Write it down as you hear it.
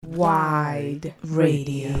Wide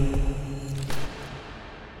Radio.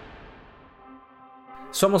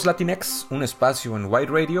 Somos Latinx, un espacio en Wide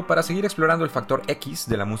Radio para seguir explorando el factor X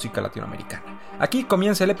de la música latinoamericana. Aquí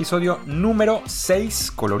comienza el episodio número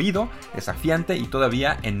 6, colorido, desafiante y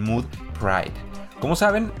todavía en mood Pride. Como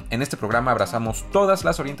saben, en este programa abrazamos todas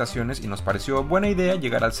las orientaciones y nos pareció buena idea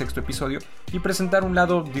llegar al 6º episodio y presentar un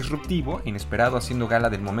lado disruptivo, inesperado, haciendo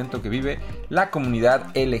gala del momento que vive la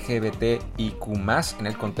comunidad LGBTIQ+, en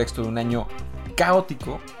el contexto de un año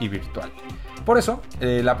caótico y virtual. Por eso,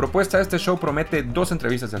 la propuesta de este show promete 2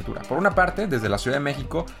 entrevistas de altura. Por una parte, desde la Ciudad de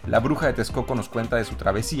México, la Bruja de Texcoco nos cuenta de su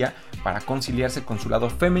travesía para conciliarse con su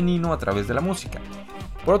lado femenino a través de la música.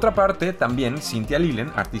 Por otra parte, también Cynthia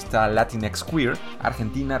Lillen, artista Latinx queer,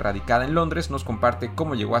 argentina radicada en Londres, nos comparte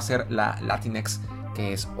cómo llegó a ser la Latinx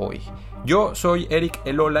que es hoy. Yo soy Eric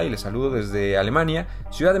Elola y les saludo desde Alemania,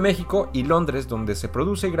 Ciudad de México y Londres, donde se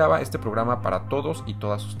produce y graba este programa para todos y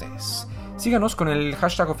todas ustedes. Síganos con el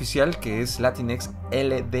hashtag oficial que es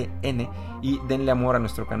LatinxLDN y denle amor a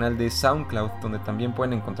nuestro canal de SoundCloud, donde también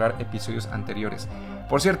pueden encontrar episodios anteriores.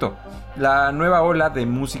 Por cierto, la nueva ola de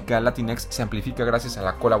música Latinx se amplifica gracias a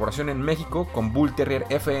la colaboración en México con Bull Terrier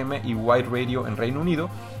FM y Wide Radio en Reino Unido,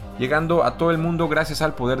 llegando a todo el mundo gracias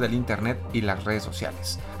al poder del internet y las redes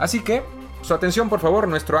sociales. Así que, su atención por favor,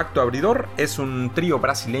 nuestro acto abridor es un trío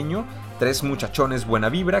brasileño, 3 muchachones buena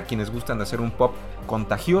vibra, quienes gustan de hacer un pop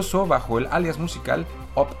contagioso bajo el alias musical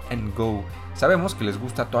Up and Go. Sabemos que les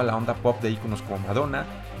gusta toda la onda pop de íconos como Madonna,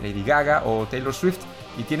 Lady Gaga o Taylor Swift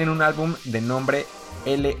y tienen un álbum de nombre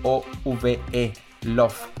LOVE,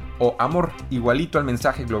 Love, o Amor, igualito al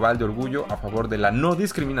mensaje global de orgullo a favor de la no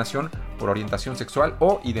discriminación por orientación sexual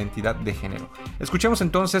o identidad de género. Escuchemos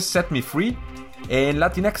entonces Set Me Free en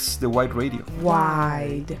Latinx de Wide Radio.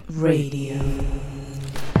 Wide Radio.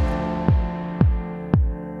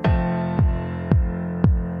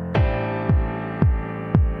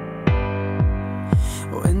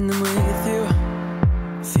 When I'm with you,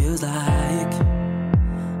 feels like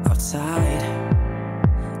outside,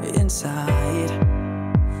 inside.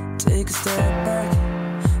 Take a step back,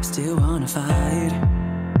 still wanna fight.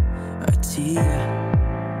 A tear,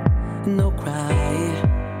 no cry.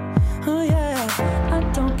 Oh yeah, I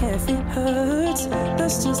don't care if it hurts.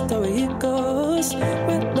 That's just the way it goes.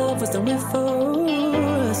 With love was done with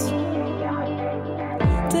force.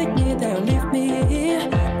 Take me there, leave me.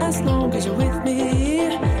 As long as you're with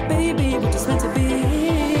me, baby, we're just meant to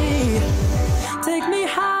be. Take me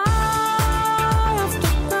high off the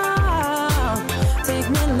ground. Take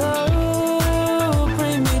me low,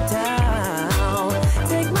 bring me down.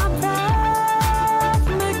 Take my breath,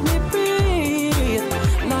 make me breathe.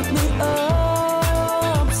 Lock me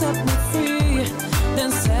up, set me free,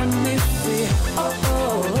 then set me free. Oh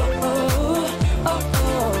oh oh oh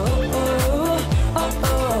oh oh oh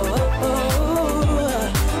oh oh oh.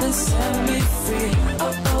 Then set me free.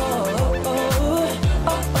 Oh oh oh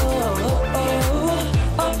oh oh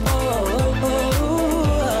oh oh oh.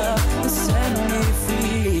 Then set me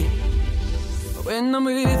free. When I'm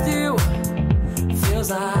with you, feels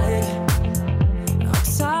like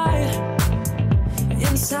outside,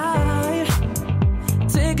 inside.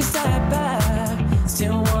 Take a step back,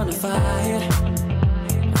 still wanna fight.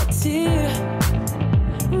 A tear,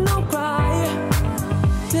 no cry.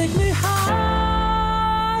 Take me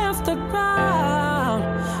high off the ground.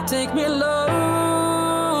 Take me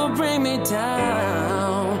low, bring me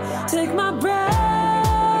down. Take my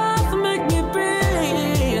breath, make me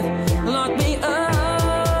breathe. Lock me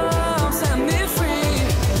up, set me free.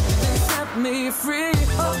 Then set me free.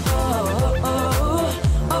 Oh oh oh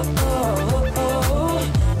oh oh oh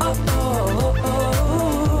oh oh oh oh.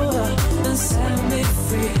 Then set me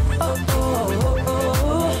free. Oh oh oh oh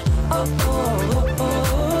oh oh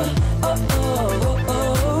oh oh oh.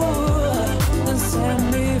 Then set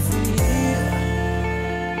me free.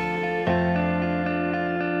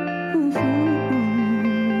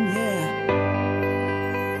 Yeah.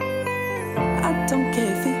 I don't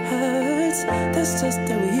care if it hurts. That's just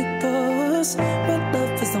the way it goes. What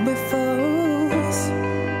love is done with force.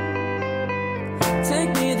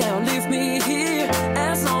 Take me down, leave me here.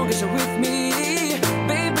 As long as you're with me,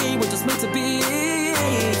 baby, we're just meant to be.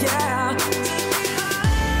 Yeah.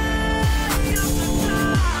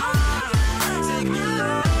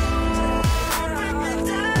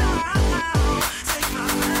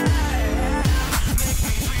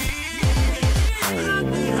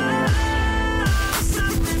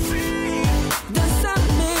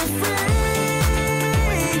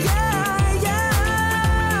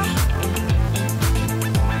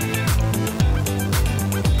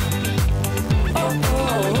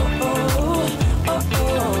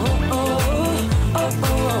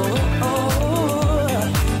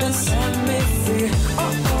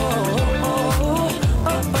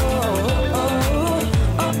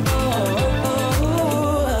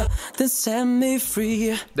 set me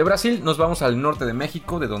free. De Brasil nos vamos al norte de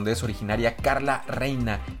México, de donde es originaria Carla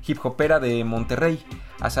Reina, hip hopera de Monterrey.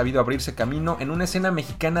 Ha sabido abrirse camino en una escena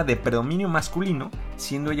mexicana de predominio masculino,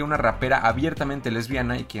 siendo ella una rapera abiertamente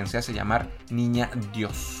lesbiana y quien se hace llamar Niña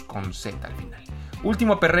Dios, con Z al final.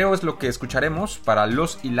 Último perreo es lo que escucharemos para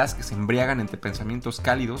los y las que se embriagan entre pensamientos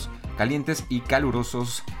cálidos, calientes y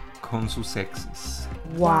calurosos con sus exes.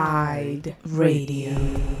 Wide Radio.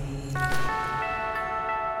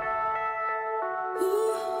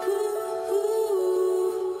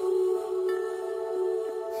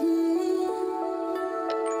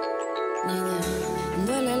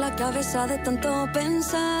 Duele la cabeza de tanto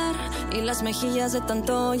pensar y las mejillas de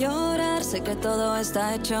tanto llorar. Sé que todo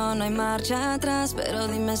está hecho, no hay marcha atrás, pero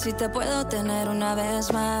dime si te puedo tener una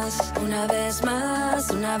vez más. Una vez más,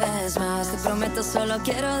 una vez más. Te prometo solo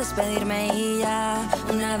quiero despedirme y ya.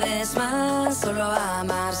 Una vez más, solo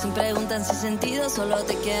amar sin preguntas, sin sentido, solo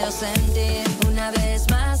te quiero sentir. Una vez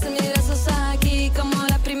más, en mis brazos aquí como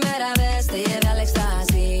la primera vez te llevé al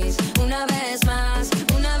éxtasis. Una vez más,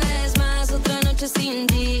 otra noche sin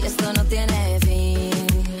ti, esto no tiene fin.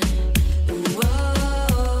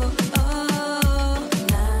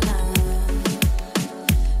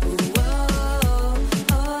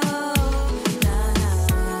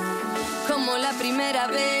 Como la primera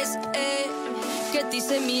vez que te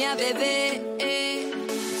hice mía, bebé,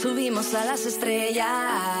 subimos a las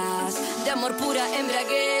estrellas, de amor pura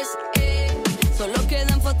embriaguez, solo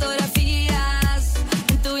quedan fotografías,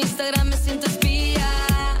 en tu Instagram me siento espía.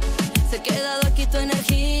 Se ha quedado aquí tu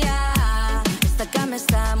energía. Esta cama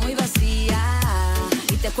está muy vacía.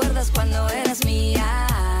 ¿Y te acuerdas cuando eras mía?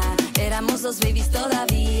 Éramos dos babies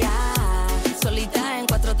todavía. Solita en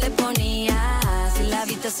 4 te ponías y la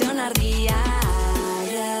habitación ardía.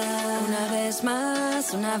 Yeah.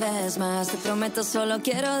 Una vez más. Te prometo solo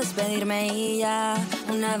quiero despedirme y ya.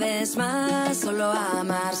 Una vez más, solo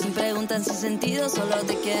amar sin preguntas, sin sentido, solo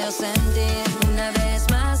te quiero sentir. Una vez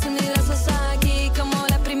más, en mis brazos aquí como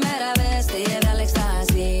la primera vez te llevé al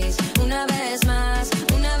éxtasis. Una vez más,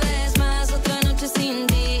 otra noche sin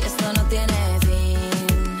ti, esto no tiene fin.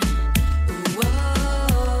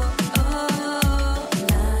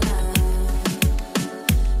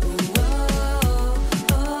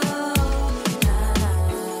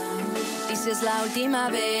 Dices la última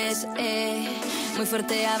vez, muy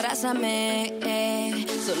fuerte abrázame,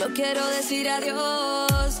 solo quiero decir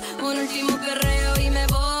adiós, un último perreo y me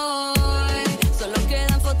voy. Solo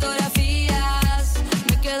quedan fotografías,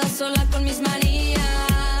 me quedo sola con mis manías.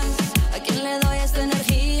 ¿A quién le doy esta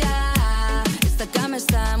energía? Esta cama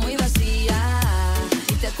está muy vacía.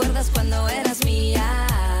 ¿Y te acuerdas cuando eras mía?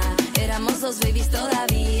 Éramos dos babies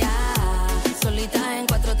todavía. Solita en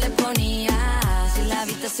 4 te ponías y la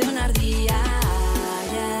habitación ardía.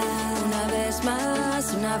 Yeah.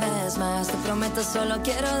 Una vez más, te prometo solo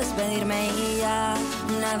quiero despedirme y ya.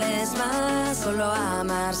 Una vez más, solo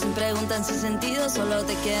amar sin preguntas, sin sentido, solo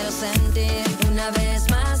te quiero sentir. Una vez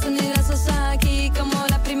más, en mis brazos aquí como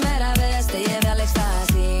la primera vez te llevé al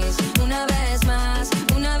éxtasis. Una vez más,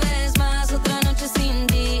 otra noche sin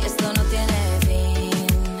ti, esto no tiene fin.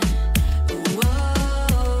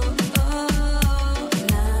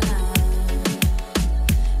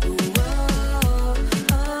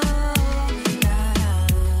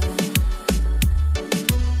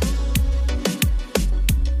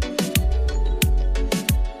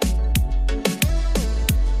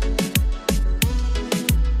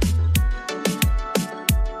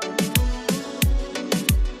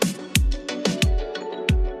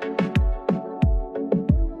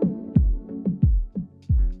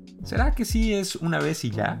 ¿Será que sí es una vez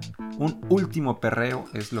y ya? Un último perreo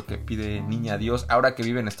es lo que pide Niña Dios ahora que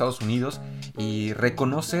vive en Estados Unidos y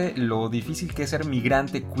reconoce lo difícil que es ser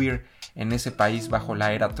migrante queer en ese país bajo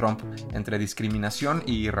la era Trump, entre discriminación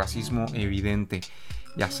y racismo evidente.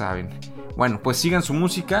 Ya saben. Bueno, pues sigan su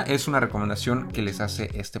música, es una recomendación que les hace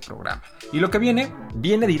este programa. Y lo que viene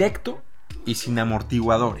directo y sin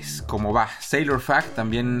amortiguadores, como va. Sailor Fag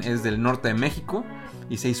también es del norte de México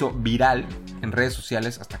y se hizo viral en redes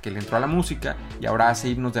sociales hasta que le entró a la música y ahora hace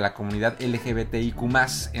himnos de la comunidad LGBTIQ+,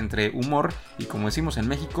 entre humor y, como decimos en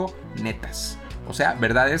México, netas. O sea,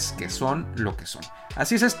 verdades que son lo que son.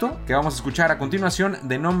 Así es esto que vamos a escuchar a continuación,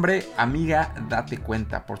 de nombre Amiga Date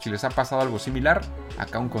Cuenta. Por si les ha pasado algo similar,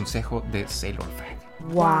 acá un consejo de Sailor Fag.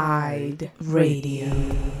 Wide Radio.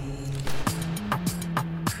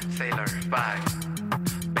 Sailor Fag,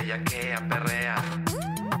 bellaquea, perrea.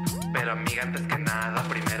 Pero amiga, antes que nada,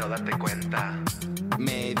 primero date cuenta.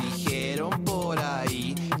 Me dijeron por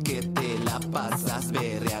ahí que te la pasas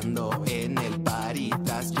berreando en el party,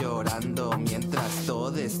 estás llorando mientras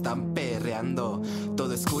todos están perreando.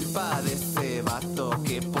 Todo es es culpa de ese vato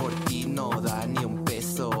que por ti no da ni un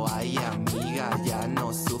peso. Ay, amiga, ya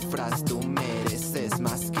no sufras, tú mereces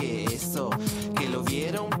más que eso. Que lo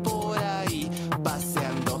vieron por ahí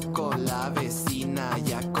paseando con la vecina,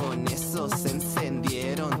 ya con eso se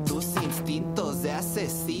encendieron tus instintos de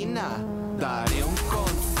asesina. Daré un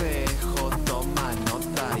consejo, toma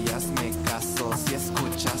nota y hazme caso. Si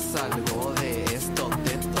escuchas algo de esto,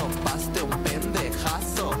 te topaste un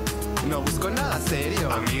pendejazo. No busco nada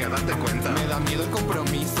serio, Amiga, date cuenta. me da miedo el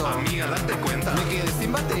compromiso. Amiga, date cuenta. Me quedé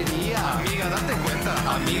sin batería. Amiga, date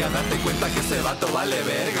cuenta. Amiga, date cuenta que ese vato vale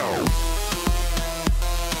verga.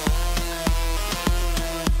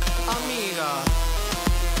 Amiga,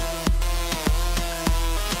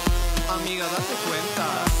 amiga, date cuenta.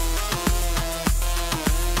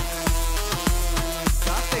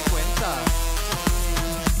 Date cuenta.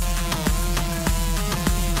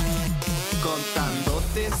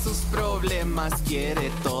 Contándote sus problemas quiere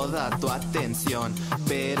toda tu atención,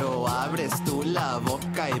 pero abres tú la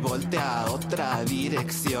boca y voltea a otra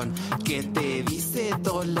dirección. Que te dice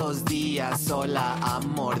todos los días, hola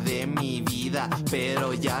amor de mi vida,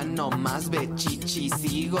 pero ya no más ve chichis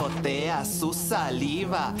y gotea su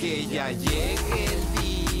saliva. Que ya llegue el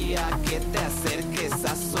día, que te acerques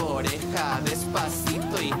a su oreja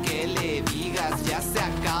despacito y que le digas ya se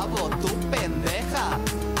acabó tu pendeja.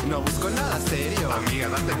 No busco nada serio, Amiga,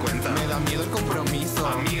 date cuenta. me da miedo el compromiso.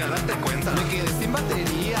 Amiga, date cuenta. Me quedé sin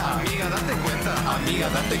batería. Amiga, date cuenta. Amiga,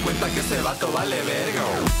 date cuenta que ese vato vale verga.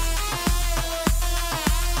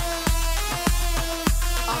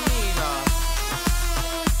 Amiga,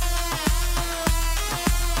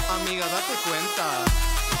 amiga, date cuenta.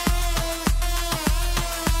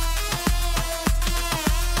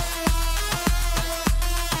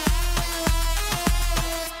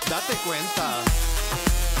 Date cuenta.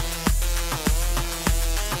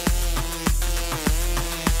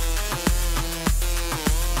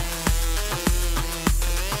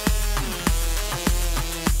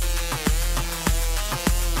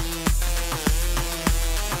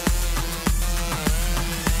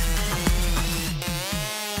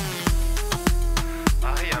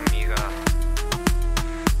 Ay, amiga.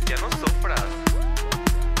 Ya no sufras.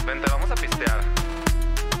 Vente, vamos a pistear.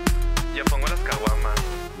 Ya pongo las caguamas.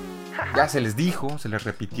 Ya se les dijo, se les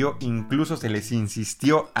repitió, incluso se les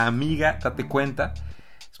insistió. Amiga, date cuenta.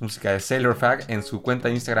 Es música de Sailor Fag. En su cuenta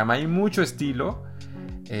de Instagram hay mucho estilo.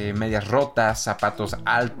 Medias rotas, zapatos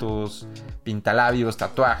altos, pintalabios,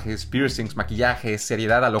 tatuajes, piercings, maquillaje,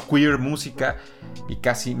 seriedad a lo queer, música y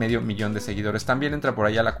casi 500,000 de seguidores. También entra por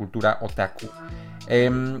allá la cultura otaku.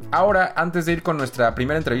 Ahora, antes de ir con nuestra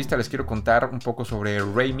primera entrevista, les quiero contar un poco sobre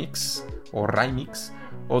Remix o Rymix,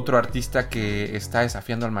 otro artista que está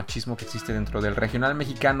desafiando al machismo que existe dentro del regional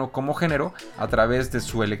mexicano como género a través de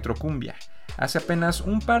su electrocumbia. Hace apenas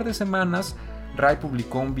un par de semanas, Ray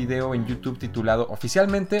publicó un video en YouTube titulado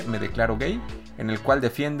Oficialmente me declaro gay, en el cual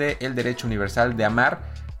defiende el derecho universal de amar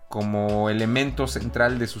como elemento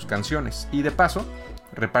central de sus canciones y de paso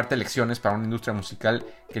reparte lecciones para una industria musical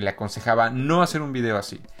que le aconsejaba no hacer un video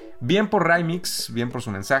así. Bien por Rymix, bien por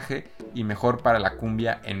su mensaje y mejor para la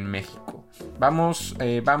cumbia en México. Vamos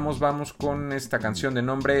con esta canción de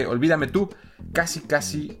nombre Olvídame tú,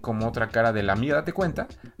 casi como otra cara de la amiga date cuenta,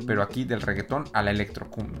 pero aquí del reggaetón a la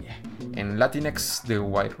electrocumbia, en Latinx de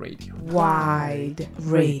Wide Radio. Wide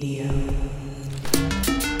Radio.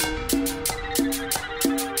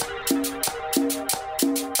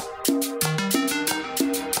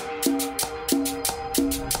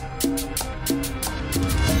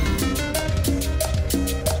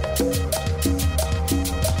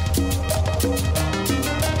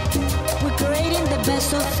 We're creating the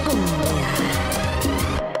best of cumbia.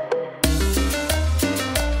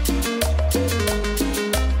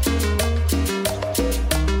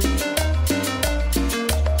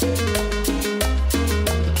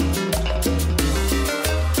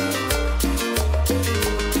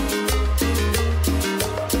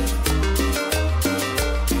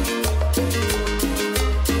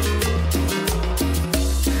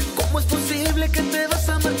 ¿Cómo es posible que te vas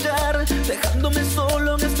a marchar, dejándome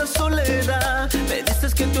solo en esta soledad? Me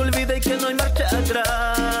dices que te olvida y que no hay marcha atrás.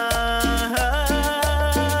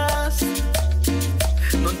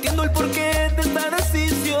 No entiendo el porqué de esta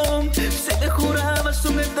decisión. Si me jurabas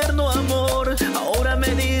un eterno amor, ahora me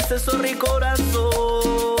dices sorry corazón.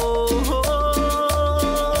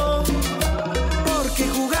 Porque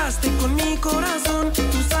jugaste con mi corazón.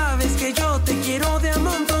 Tú sabes que yo te quiero de a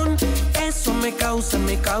montón. Eso me causa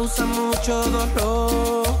mucho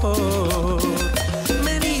dolor.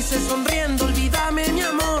 Me dices sonriendo, olvídame mi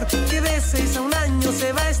amor, que de 6 a 1 año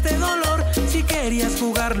se va este dolor. Si querías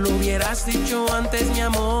jugar jugar lo hubieras dicho antes, mi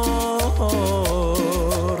amor.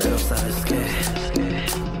 Pero ¿sabes qué?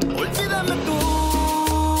 Olvídame tú,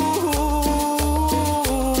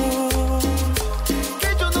 que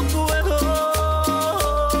yo no puedo.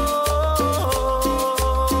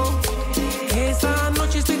 Esta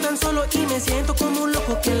noche estoy tan solo y me siento como un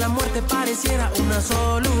loco, que la muerte pareciera una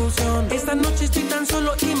solución. Esta noche estoy tan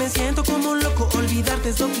solo y me siento como un loco, olvidarte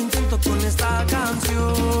es lo que intento con esta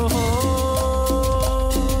canción.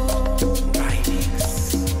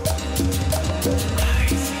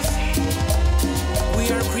 We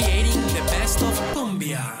are creating the best of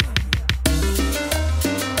cumbia.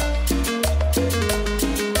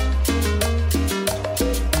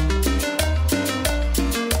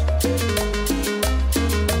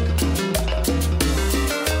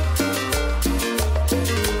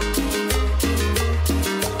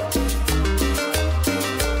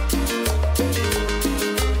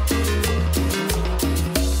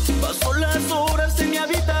 Paso las horas en mi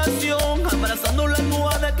habitación, abrazando la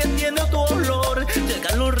almohada que tiene tu olor.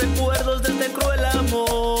 Llegan los recuerdos de este cruel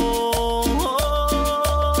amor.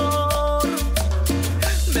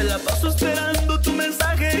 Me la paso esperando tu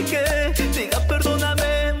mensaje que diga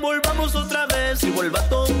perdóname, volvamos otra vez y vuelva a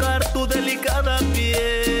tocar tu delicada piel.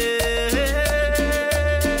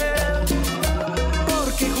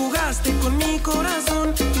 Porque jugaste con mi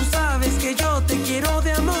corazón, tú sabes que yo te quiero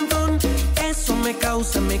de a montón. Eso me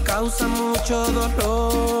causa mucho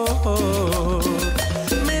dolor.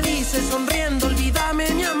 Me dices sonriendo,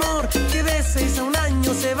 olvídame mi amor, que de 6 a 1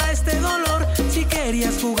 año se va este dolor. Si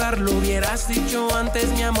querías jugar lo hubieras dicho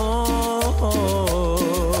antes, mi amor.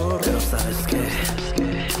 Pero ¿sabes qué?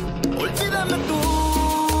 Olvídame tú,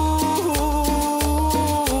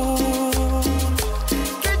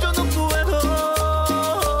 que yo no puedo.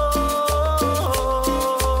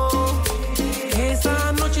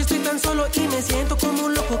 Esta noche estoy tan solo y me siento como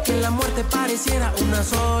un loco, que la muerte pareciera una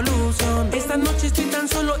solución. Esta noche estoy tan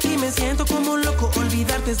solo y me siento como un loco,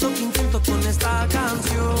 olvidarte es lo que intento con esta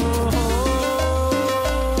canción.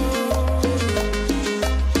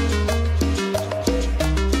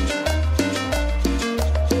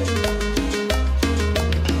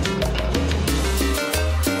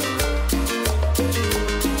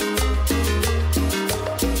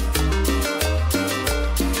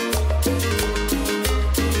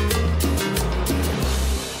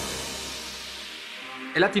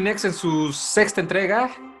 El Latinx en su 6ª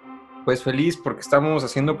entrega, pues feliz porque estamos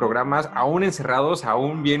haciendo programas aún encerrados,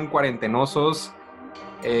 aún bien cuarentenosos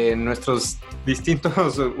en nuestras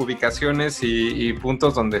distintas ubicaciones y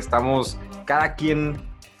puntos donde estamos cada quien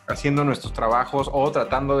haciendo nuestros trabajos o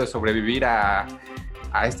tratando de sobrevivir a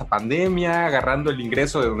esta pandemia, agarrando el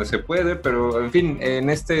ingreso de donde se puede, pero en fin,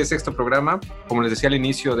 en este 6º programa, como les decía al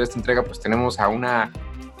inicio de esta entrega, pues tenemos a una,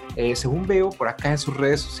 según veo por acá en sus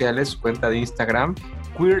redes sociales, su cuenta de Instagram,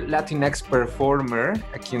 Queer Latinx Performer,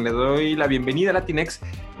 a quien le doy la bienvenida a Latinx.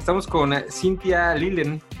 Estamos con Cynthia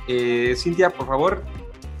Lillen. Cynthia, por favor,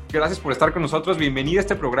 gracias por estar con nosotros, bienvenida a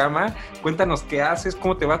este programa. Cuéntanos qué haces,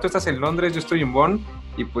 cómo te va. Tú estás en Londres, yo estoy en Bonn,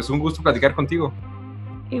 y pues un gusto platicar contigo.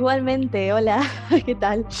 Igualmente, hola, ¿qué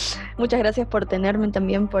tal? Muchas gracias por tenerme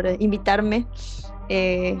también, por invitarme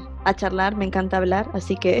a charlar, me encanta hablar,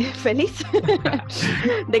 así que feliz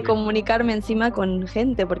de comunicarme encima con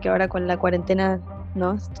gente, porque ahora con la cuarentena,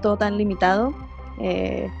 ¿no? Es todo tan limitado,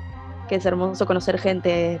 que es hermoso conocer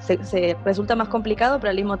gente, se resulta más complicado,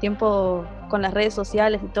 pero al mismo tiempo con las redes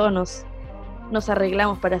sociales y todo nos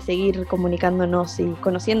arreglamos para seguir comunicándonos y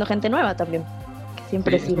conociendo gente nueva también.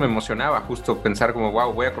 Siempre sí, me emocionaba justo pensar como,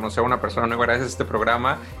 wow, voy a conocer a una persona nueva gracias a este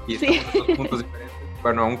programa y estamos en dos puntos diferentes.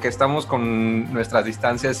 Bueno, aunque estamos con nuestras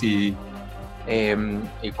distancias y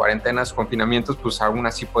cuarentenas, confinamientos, pues aún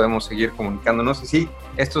así podemos seguir comunicándonos. Y sí,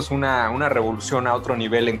 esto es una revolución a otro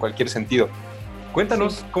nivel en cualquier sentido.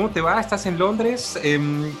 Cuéntanos, ¿cómo te va? ¿Estás en Londres?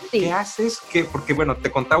 ¿Qué haces? Porque, bueno, te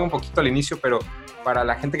contaba un poquito al inicio, pero para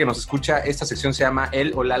la gente que nos escucha, esta sección se llama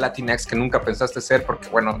El o la Latinx que nunca pensaste ser, porque,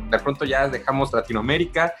 bueno, de pronto ya dejamos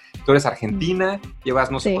Latinoamérica, tú eres argentina,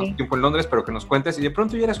 llevas no sé cuánto tiempo en Londres, pero que nos cuentes, y de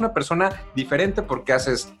pronto ya eres una persona diferente porque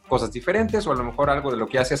haces cosas diferentes, o a lo mejor algo de lo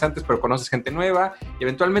que hacías antes, pero conoces gente nueva, y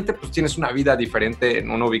eventualmente pues tienes una vida diferente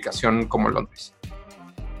en una ubicación como Londres.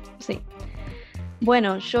 Sí.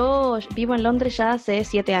 Bueno, yo vivo en Londres ya hace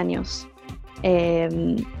 7 años.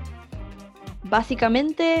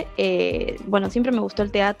 Básicamente, bueno, siempre me gustó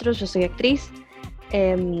el teatro, yo soy actriz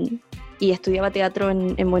y estudiaba teatro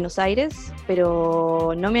en Buenos Aires,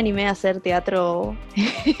 pero no me animé a hacer teatro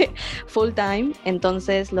full time,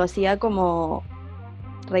 entonces lo hacía como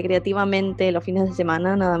recreativamente los fines de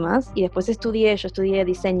semana nada más, y después yo estudié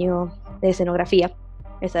diseño de escenografía.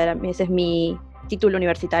 Ese es mi título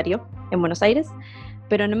universitario en Buenos Aires,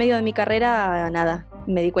 pero en medio de mi carrera, nada,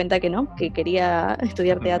 me di cuenta que no, que quería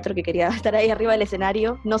estudiar teatro, que quería estar ahí arriba del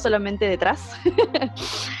escenario, no solamente detrás.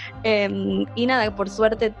 Y nada, por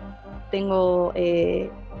suerte tengo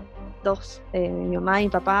dos, mi mamá y mi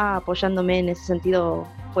papá apoyándome en ese sentido.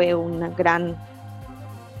 Fue un gran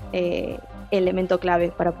elemento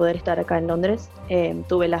clave para poder estar acá en Londres.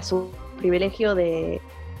 Tuve el privilegio de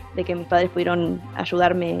que mis padres pudieron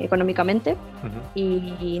ayudarme económicamente.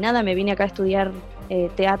 Y nada, me vine acá a estudiar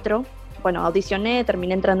teatro. Bueno, audicioné,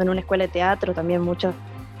 terminé entrando en una escuela de teatro, también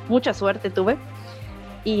mucha suerte tuve.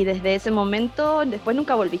 Y desde ese momento, después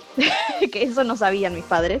nunca volví, que eso no sabían mis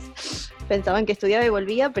padres. Pensaban que estudiaba y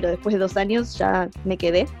volvía, pero después de 2 años ya me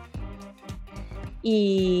quedé.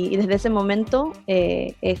 Y desde ese momento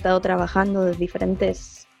he estado trabajando de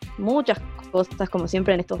muchas cosas, como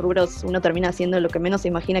siempre en estos rubros uno termina haciendo lo que menos se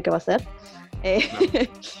imagina que va a hacer.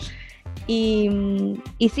 Y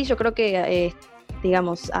sí, yo creo que,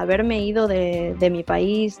 digamos, haberme ido de mi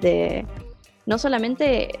país, no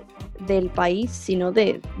solamente del país, sino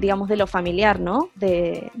digamos, de lo familiar, ¿no?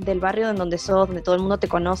 Del barrio en donde sos, donde todo el mundo te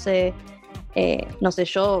conoce. No sé,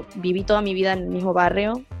 yo viví toda mi vida en el mismo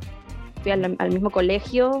barrio, fui al mismo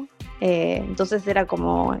colegio, entonces era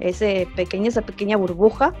como esa pequeña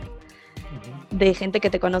burbuja de gente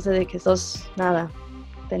que te conoce de que sos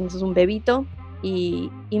sos un bebito,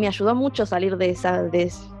 y me ayudó mucho salir de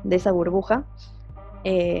esa burbuja,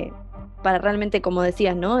 para realmente, como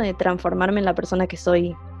decías, ¿no? De transformarme en la persona que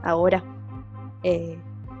soy ahora.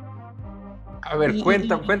 A ver,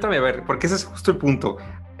 cuéntame, a ver, porque ese es justo el punto.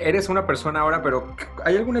 Eres una persona ahora, pero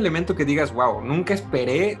 ¿hay algún elemento que digas, wow, nunca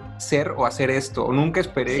esperé ser o hacer esto, o nunca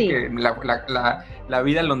esperé que la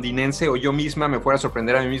vida londinense o yo misma me fuera a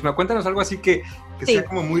sorprender a mí misma? Cuéntanos algo así que sea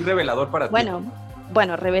como muy revelador para ti.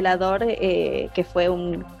 Bueno, revelador, que fue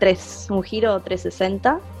un giro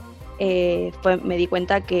 360, me di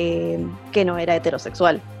cuenta que no era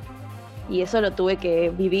heterosexual. Y eso lo tuve que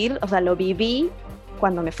vivir, o sea, lo viví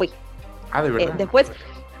cuando me fui. Ah, ¿de verdad? Después,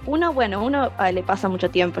 uno le pasa mucho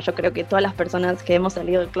tiempo. Yo creo que todas las personas que hemos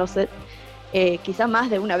salido del closet, quizá más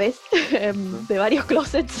de una vez, de varios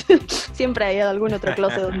closets, siempre hay algún otro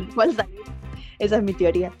closet donde cual salir. Esa es mi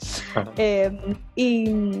teoría.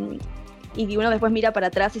 Y uno después mira para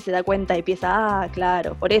atrás y se da cuenta y empieza,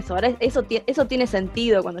 claro, por eso, ahora eso tiene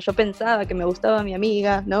sentido. Cuando yo pensaba que me gustaba mi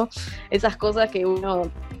amiga, ¿no? Esas cosas que uno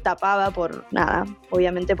tapaba por nada,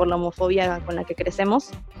 obviamente por la homofobia con la que crecemos.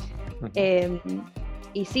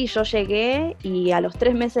 Y sí, yo llegué y a los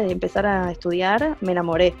 3 meses de empezar a estudiar me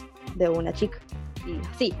enamoré de una chica.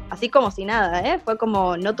 Y así como si nada, fue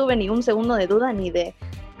como, no tuve ni un segundo de duda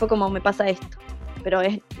fue como, me pasa esto. Pero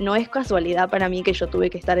no es casualidad para mí que yo tuve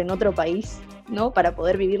que estar en otro país, ¿no? Para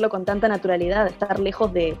poder vivirlo con tanta naturalidad, estar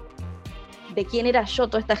lejos de quién era yo,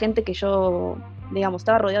 toda esta gente que yo, digamos,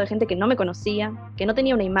 estaba rodeado de gente que no me conocía, que no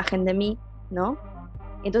tenía una imagen de mí, ¿no?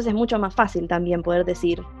 Entonces es mucho más fácil también poder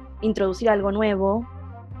introducir algo nuevo,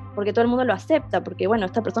 porque todo el mundo lo acepta, porque bueno,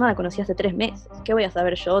 esta persona la conocí hace 3 meses, ¿qué voy a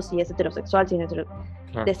saber yo si es heterosexual, si no es heterosexual?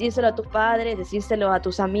 Claro. Decírselo a tus padres, decírselo a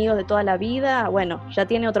tus amigos de toda la vida, bueno, ya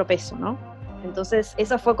tiene otro peso, ¿no? Entonces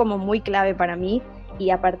eso fue como muy clave para mí,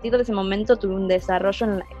 y a partir de ese momento tuve un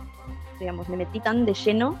desarrollo, digamos, me metí tan de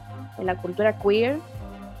lleno en la cultura queer,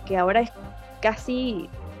 que ahora es casi,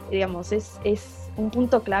 digamos, es un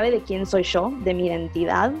punto clave de quién soy yo, de mi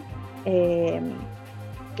identidad,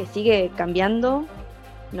 que sigue cambiando,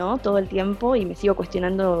 ¿no? Todo el tiempo, y me sigo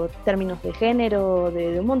cuestionando términos de género,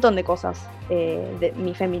 de un montón de cosas, de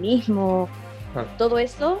mi feminismo. Todo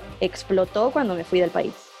eso explotó cuando me fui del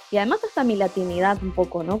país. Y además hasta mi latinidad un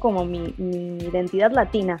poco, ¿no? Como mi identidad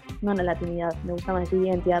latina, no la latinidad, me gusta más decir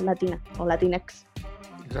identidad latina, o latinex.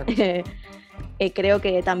 Creo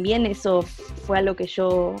que también eso fue a lo que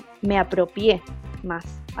yo me apropié más,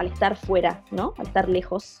 al estar fuera, ¿no? Al estar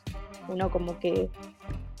lejos, uno como que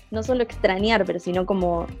no solo extrañar, pero sino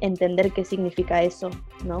como entender qué significa eso,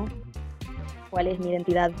 ¿no? ¿Cuál es mi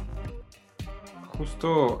identidad?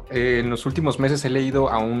 Justo en los últimos meses he leído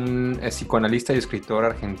a un psicoanalista y escritor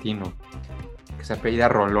argentino que se apellida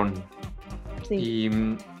Rolón. Sí.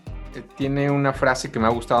 Y tiene una frase que me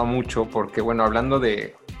ha gustado mucho porque, bueno, hablando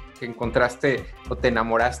de que encontraste o te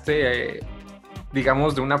enamoraste,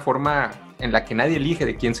 digamos, de una forma en la que nadie elige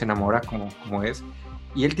de quién se enamora, como es.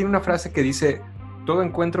 Y él tiene una frase que dice: todo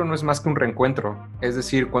encuentro no es más que un reencuentro. Es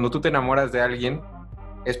decir, cuando tú te enamoras de alguien,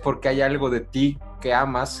 es porque hay algo de ti que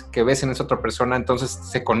amas, que ves en esa otra persona, entonces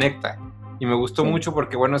se conecta. Y me gustó mucho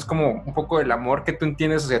porque, bueno, es como un poco el amor que tú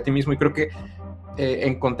entiendes hacia ti mismo, y creo que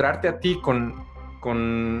encontrarte a ti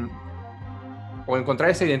con o encontrar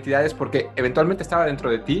esa identidad es porque eventualmente estaba dentro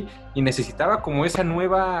de ti y necesitaba como esa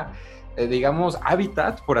nueva, digamos,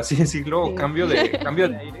 hábitat, por así decirlo, Sí. o cambio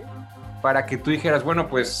de aire, para que tú dijeras, bueno,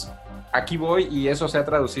 pues aquí voy, y eso se ha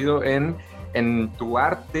traducido en tu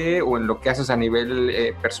arte o en lo que haces a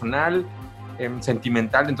nivel personal,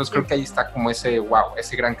 sentimental. Entonces creo que ahí está como ese wow,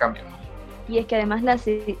 ese gran cambio, ¿no? Y es que además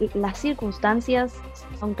las circunstancias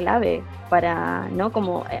son clave para, ¿no?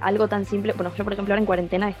 Como algo tan simple. Bueno, yo por ejemplo ahora en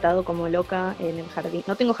cuarentena he estado como loca en el jardín.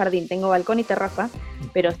 No tengo jardín, tengo balcón y terraza,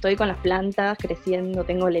 pero estoy con las plantas creciendo,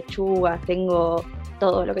 tengo lechugas, tengo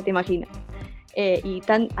todo lo que te imaginas. Y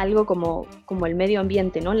algo como el medio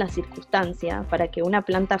ambiente, ¿no? La circunstancia para que una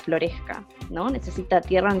planta florezca, ¿no? Necesita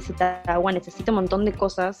tierra, necesita agua, necesita un montón de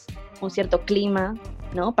cosas, un cierto clima,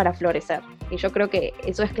 ¿no? Para florecer. Y yo creo que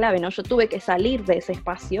eso es clave, ¿no? Yo tuve que salir de ese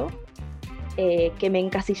espacio que me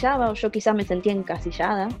encasillaba, o yo quizás me sentía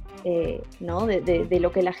encasillada, ¿no? De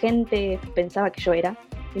lo que la gente pensaba que yo era.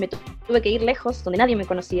 Y me tuve que ir lejos, donde nadie me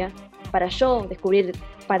conocía, para yo descubrir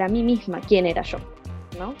para mí misma quién era yo,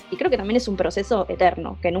 ¿no? Y creo que también es un proceso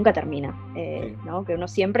eterno, que nunca termina, ¿no? Que uno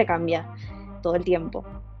siempre cambia todo el tiempo.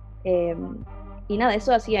 Y nada,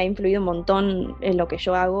 eso así ha influido un montón en lo que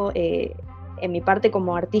yo hago, en mi parte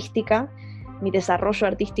como artística, mi desarrollo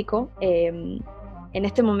artístico. En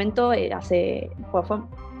este momento, fue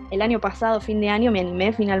el año pasado, fin de año, me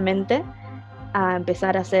animé finalmente a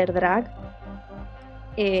empezar a hacer drag.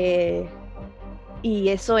 Y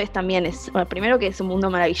eso bueno, primero que es un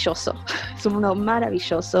mundo maravilloso, es un mundo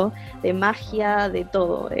maravilloso, de magia, de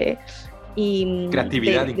todo. Y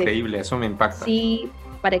creatividad increíble, eso me impacta. Sí,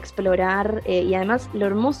 para explorar, y además lo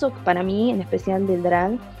hermoso para mí, en especial del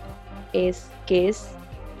drag, es que es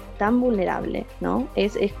tan vulnerable, ¿no?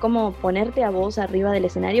 Es como ponerte a vos arriba del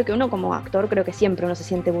escenario, que uno como actor creo que siempre uno se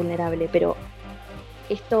siente vulnerable, pero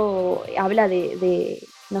esto habla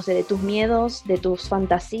no sé, de tus miedos, de tus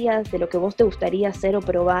fantasías, de lo que vos te gustaría hacer o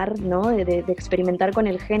probar, ¿no? De experimentar con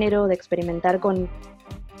el género, de experimentar con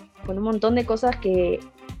un montón de cosas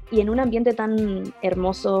y en un ambiente tan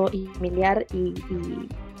hermoso y familiar y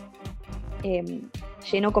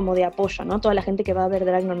lleno como de apoyo, ¿no? Toda la gente que va a ver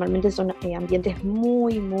drag normalmente son ambientes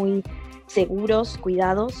muy, muy seguros,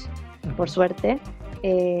 cuidados, por suerte,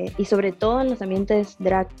 y sobre todo en los ambientes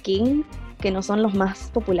drag king, que no son los más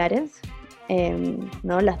populares,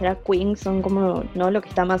 ¿no? Las drag queens son como, ¿no? Lo que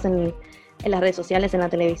está más en las redes sociales, en la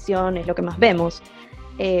televisión, es lo que más vemos.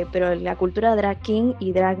 Pero la cultura drag king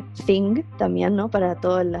y drag thing también, ¿no? Para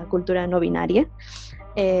toda la cultura no binaria,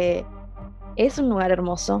 es un lugar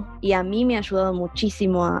hermoso y a mí me ha ayudado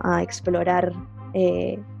muchísimo a explorar,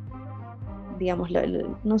 digamos,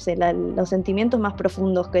 no sé, los sentimientos más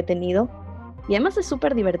profundos que he tenido. Y además es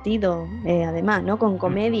súper divertido, además, ¿no? Con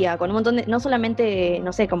comedia, con un montón de... No solamente,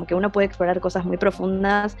 no sé, como que uno puede explorar cosas muy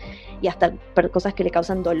profundas y hasta cosas que le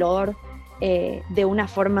causan dolor, de una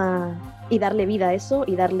forma, y darle vida a eso,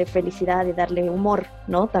 y darle felicidad, y darle humor,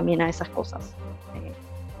 ¿no? También a esas cosas.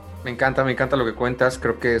 Me encanta lo que cuentas.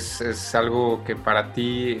 Creo que es algo que para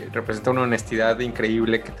ti representa una honestidad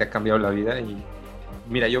increíble que te ha cambiado la vida. Y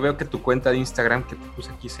mira, yo veo que tu cuenta de Instagram, que te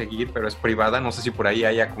puse aquí seguir, pero es privada, no sé si por ahí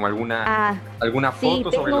haya como alguna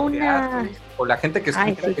foto sobre lo que haces, o la gente que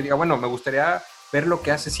escucha, que diga, bueno, me gustaría ver lo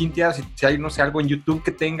que hace Cintia, si hay, no sé, algo en YouTube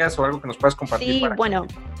que tengas o algo que nos puedas compartir para que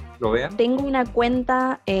lo vean. Tengo una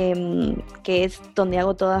cuenta que es donde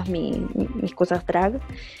hago todas mis cosas drag,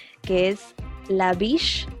 que es La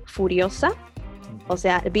Bish Furiosa, o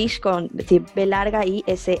sea, Bish con B larga y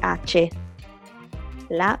SH,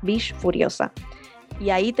 La Bish Furiosa. Y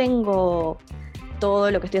ahí tengo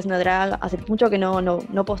todo lo que estoy haciendo drag. Hace mucho que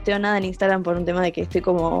no posteo nada en Instagram por un tema de que estoy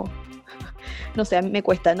como... No sé, a mí me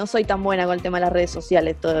cuesta. No soy tan buena con el tema de las redes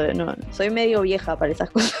sociales. Soy medio vieja para esas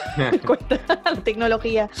cosas. Me cuesta la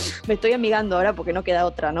tecnología. Me estoy amigando ahora porque no queda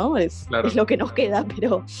otra, ¿no? Es lo que nos queda,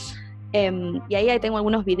 pero... y ahí tengo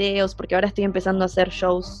algunos videos, porque ahora estoy empezando a hacer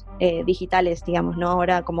shows digitales, digamos, ¿no?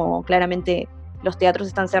 Ahora como claramente los teatros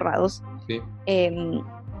están cerrados. Sí.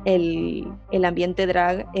 El ambiente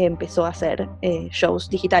drag empezó a hacer shows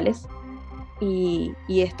digitales y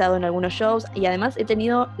he estado en algunos shows, y además he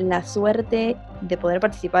tenido la suerte de poder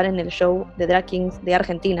participar en el show de Drag Kings de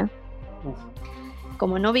Argentina.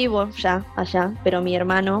 Como no vivo ya allá, pero mi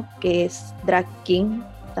hermano, que es Drag King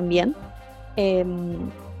también,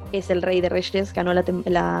 es el Rey de Reyes, ganó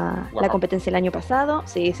la competencia el año pasado,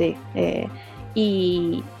 sí,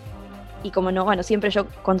 y como no, bueno, siempre yo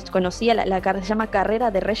conocía se llama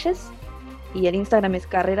Carrera de Reyes, y el Instagram es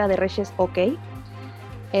Carrera de Reyes OK.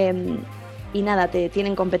 Y nada,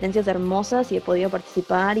 tienen competencias hermosas y he podido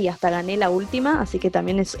participar y hasta gané la última, así que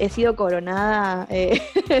también he sido coronada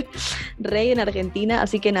rey en Argentina,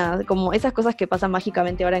 así que nada, como esas cosas que pasan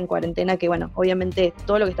mágicamente ahora en cuarentena, que bueno, obviamente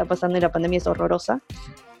todo lo que está pasando en la pandemia es horrorosa,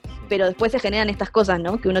 pero después se generan estas cosas,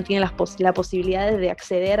 ¿no? Que uno tiene la posibilidad de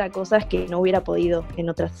acceder a cosas que no hubiera podido en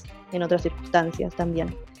otras circunstancias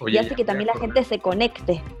también. Oye, y hace que también la gente se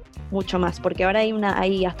conecte mucho más, porque ahora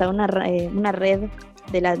hay hasta una red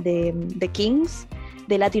de Kings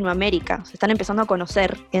de Latinoamérica. Se están empezando a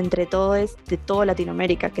conocer entre todos de toda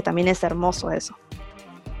Latinoamérica, que también es hermoso eso.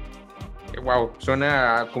 Wow,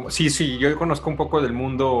 suena como... Sí, yo conozco un poco del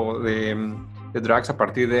mundo de drags a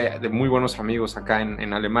partir de muy buenos amigos acá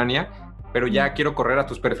en Alemania, pero ya quiero correr a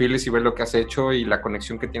tus perfiles y ver lo que has hecho y la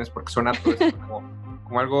conexión que tienes, porque suena todo esto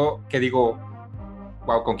como algo que digo,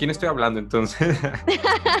 wow, ¿con quién estoy hablando entonces?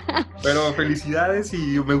 Pero felicidades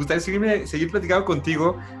y me gustaría seguir platicando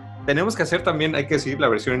contigo. Tenemos que hacer también, hay que seguir la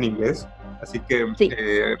versión en inglés, así que sí.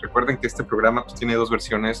 Recuerden que este programa pues, tiene 2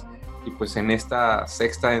 versiones y pues en esta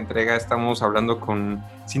 6ª entrega estamos hablando con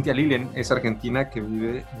Cynthia Lilien, es argentina que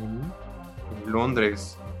vive en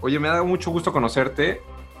Londres. Oye, me ha dado mucho gusto conocerte.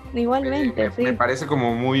 Igualmente, sí. Me parece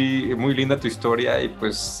como muy, muy linda tu historia y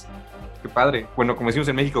pues qué padre. Bueno, como decimos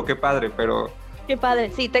en México, qué padre, pero... Qué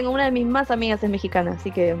padre, sí, tengo una de mis más amigas es mexicana,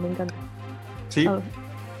 así que me encanta. Sí.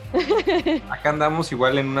 Acá andamos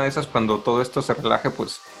igual en una de esas cuando todo esto se relaje,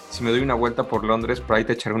 pues si me doy una vuelta por Londres, por ahí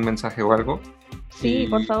te echaré un mensaje o algo. Sí,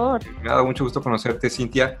 por favor. Me ha dado mucho gusto conocerte,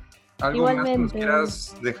 Cynthia. ¿Algo Igualmente. más que nos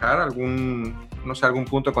quieras dejar? ¿Algún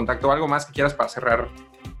punto de contacto? ¿Algo más que quieras para cerrar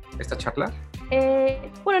esta charla?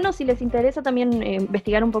 Bueno, no, si les interesa también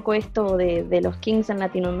investigar un poco esto de los Kings en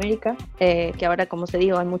Latinoamérica, que ahora, como se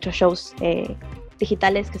digo, hay muchos shows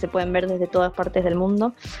digitales que se pueden ver desde todas partes del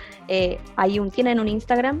mundo. Tienen un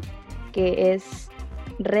Instagram que es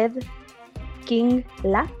Red King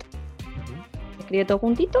Lat, escribe todo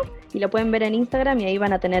juntito, y lo pueden ver en Instagram y ahí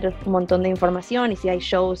van a tener un montón de información, y si hay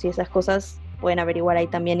shows y esas cosas pueden averiguar ahí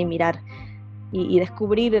también y mirar y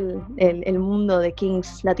descubrir el mundo de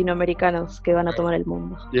Kings latinoamericanos que van a tomar el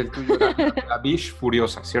mundo. Y el tuyo era la Bish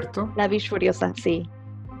Furiosa, ¿cierto? La Bish Furiosa, sí.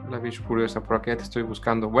 La Bish Furiosa, por acá te estoy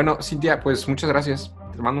buscando. Bueno, Cynthia, pues muchas gracias.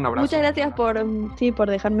 Te mando un abrazo. Muchas gracias por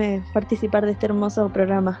dejarme participar de este hermoso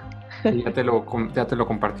programa. Y ya te lo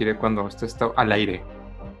compartiré cuando esté al aire.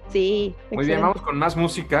 Sí, muy bien, vamos con más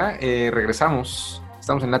música. Regresamos.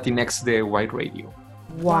 Estamos en Latinx de Wide Radio.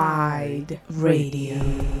 Wide Radio.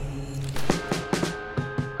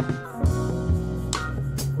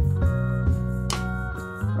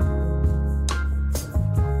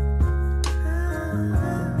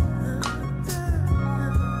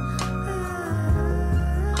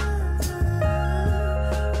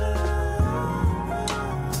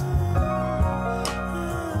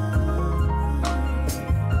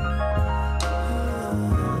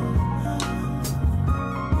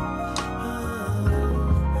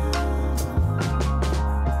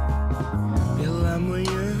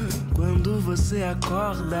 Você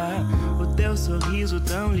acorda, o teu sorriso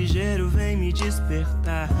tão ligeiro vem me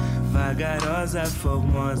despertar. Vagarosa,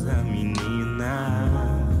 formosa menina,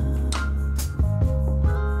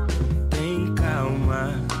 tem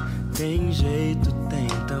calma, tem jeito, tem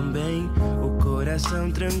também o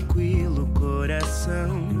coração tranquilo,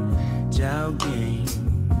 coração de alguém,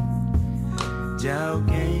 de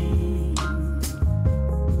alguém.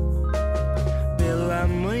 Pela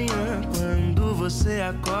manhã, quando você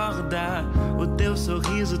acorda, o teu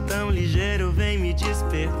sorriso tão ligeiro vem me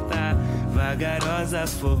despertar. Vagarosa,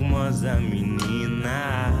 formosa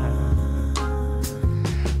menina,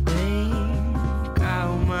 tem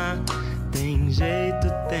calma, tem jeito,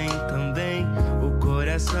 tem também o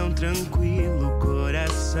coração tranquilo,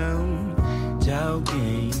 coração de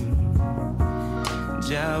alguém,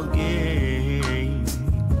 de alguém.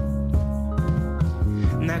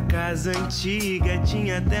 Na casa antiga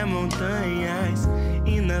tinha até montanhas,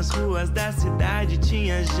 e nas ruas da cidade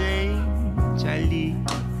tinha gente ali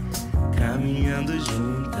caminhando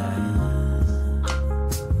juntas.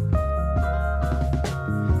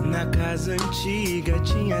 Na casa antiga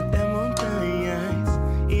tinha até montanhas,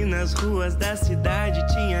 e nas ruas da cidade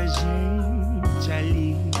tinha gente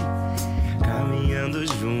ali caminhando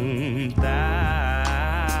juntas.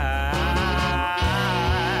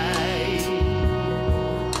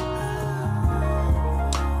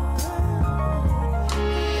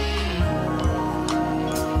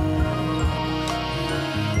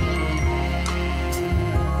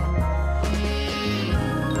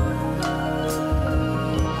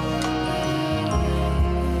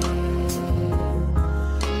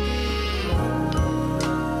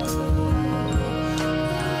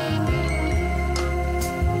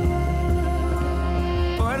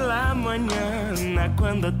 mañana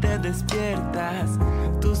cuando te despiertas.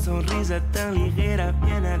 Tu sonrisa tan ligera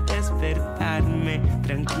viene a despertarme.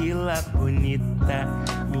 Tranquila, bonita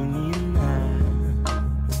menina.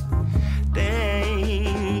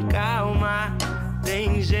 Tem calma,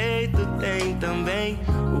 tem jeito, tem também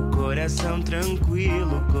o coração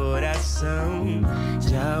tranquilo, o coração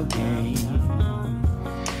de alguém,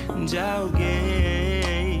 de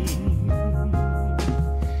alguém.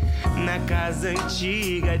 Na casa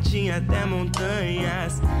antiga tinha até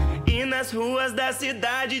montanhas, e nas ruas da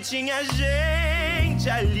cidade tinha gente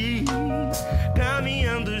ali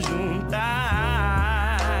caminhando juntas.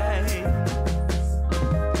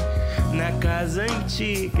 Na casa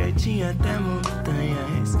antiga tinha até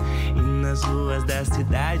montanhas, e nas ruas da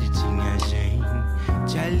cidade tinha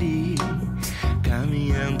gente ali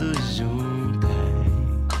caminhando juntas.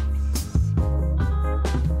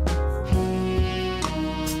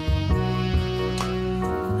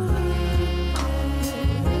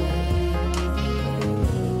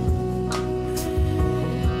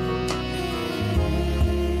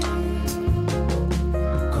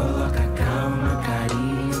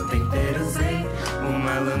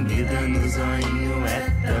 No zoinho é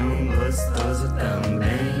tão gostoso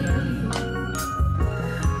também,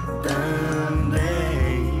 também.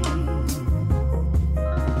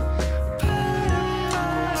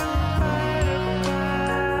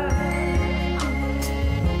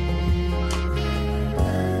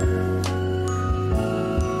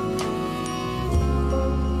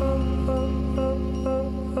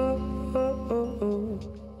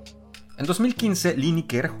 En 2015,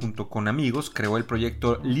 Lineker, junto con amigos, creó el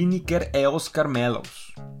proyecto Lineker e Oscar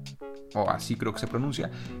Mellows, o así creo que se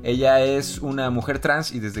pronuncia. Ella es una mujer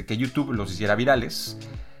trans y desde que YouTube los hiciera virales,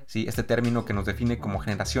 sí, este término que nos define como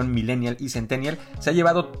generación millennial y centennial, se ha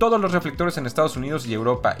llevado todos los reflectores en Estados Unidos y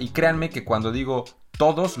Europa. Y créanme que cuando digo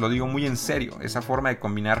todos, lo digo muy en serio. Esa forma de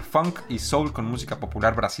combinar funk y soul con música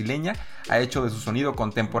popular brasileña ha hecho de su sonido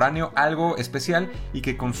contemporáneo algo especial, y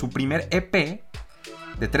que con su primer EP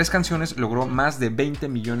de 3 canciones logró más de 20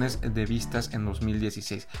 millones de vistas en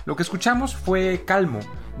 2016. Lo que escuchamos fue Calmo,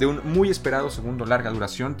 de un muy esperado segundo larga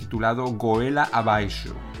duración titulado Goela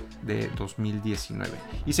Abaixo, de 2019.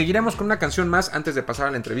 Y seguiremos con una canción más antes de pasar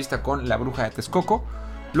a la entrevista con la Bruja de Texcoco.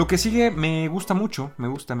 Lo que sigue me gusta mucho, me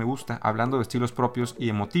gusta. Hablando de estilos propios y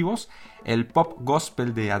emotivos, el pop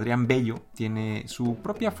gospel de Adrián Bello tiene su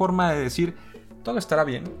propia forma de decir: todo estará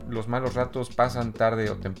bien, los malos ratos pasan tarde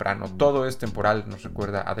o temprano, todo es temporal, nos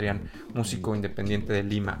recuerda Adrián, músico independiente de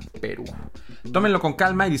Lima, Perú. Tómenlo con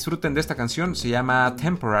calma y disfruten de esta canción, se llama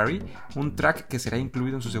Temporary, un track que será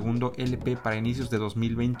incluido en su segundo LP para inicios de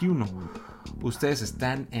 2021. Ustedes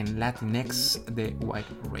están en Latinx de Wide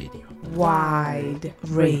Radio. Wide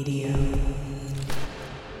Radio.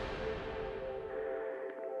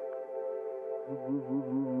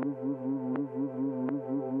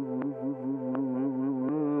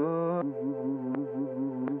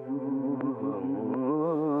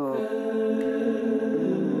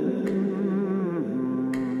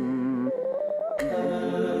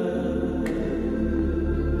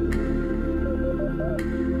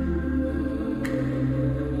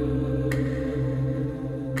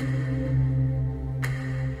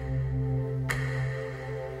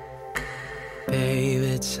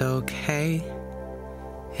 Okay,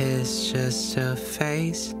 it's just a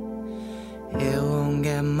phase. It won't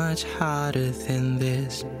get much harder than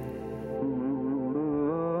this.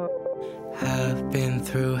 I've been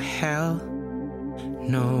through hell,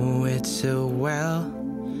 know it so well.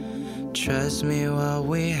 Trust me, what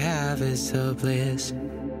we have is the bliss.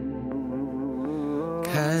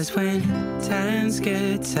 'Cause when times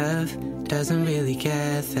get tough, doesn't really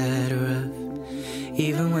get that rough.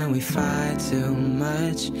 Even when we fight too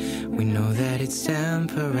much, we know that it's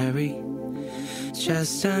temporary.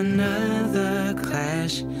 Just another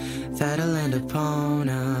clash that'll end upon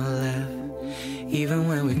our left. Even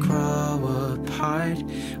when we grow apart,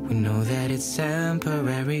 we know that it's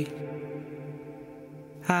temporary.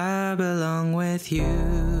 I belong with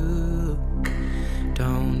you,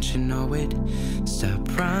 don't you know it? Stop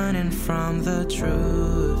running from the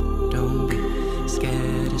truth, don't be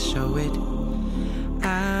scared to show it.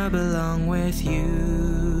 I belong with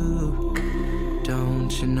you,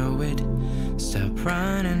 don't you know it? Stop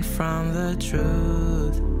running from the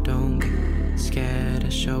truth, don't be scared to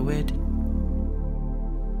show it.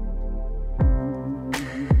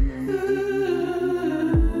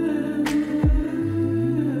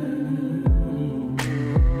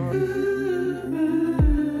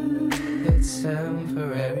 It's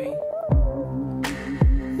temporary.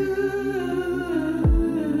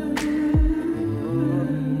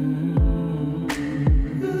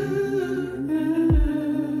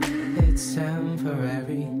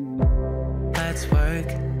 Let's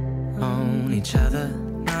work on each other,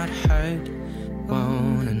 not hurt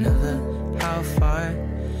one another. How far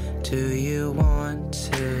do you want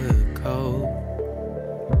to go?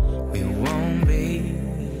 We won't be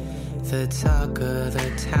the talk of the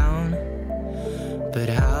town, but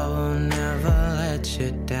I will never let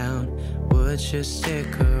you down. Would you stick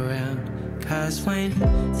around? 'Cause when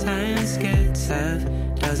times get tough,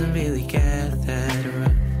 doesn't really get that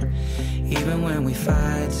rough. Even when we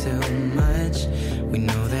fight too much, we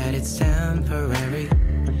know that it's temporary.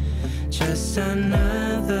 Just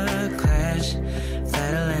another clash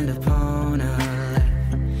that'll end upon our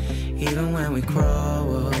lap. Even when we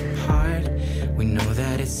grow apart, we know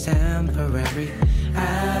that it's temporary.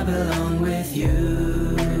 I belong with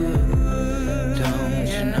you, don't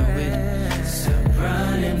you know it? Stop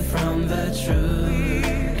running from the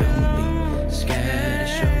truth, don't be scared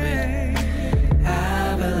to show it.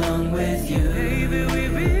 I belong with you,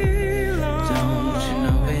 don't you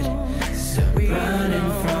know it? Stop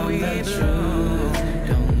running from the truth,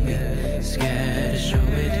 don't be scared to show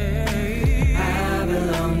it. I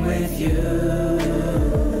belong with you.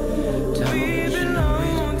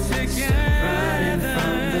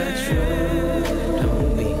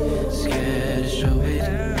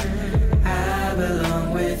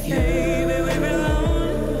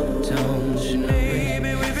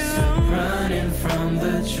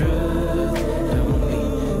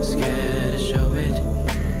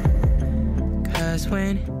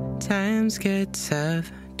 When times get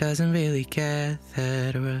tough, doesn't really get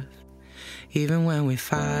that rough. Even when we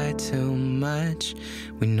fight too much,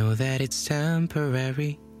 we know that it's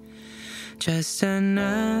temporary. Just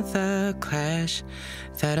another clash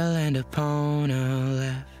that'll end upon our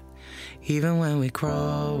lap. Even when we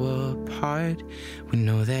grow apart, we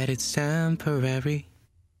know that it's temporary.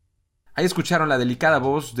 Ahí escucharon la delicada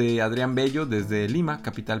voz de Adrián Bello desde Lima,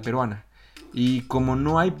 capital peruana. Y como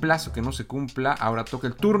no hay plazo que no se cumpla, ahora toca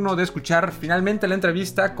el turno de escuchar finalmente la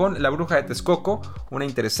entrevista con la Bruja de Texcoco, una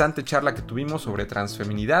interesante charla que tuvimos sobre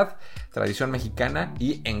transfeminidad, tradición mexicana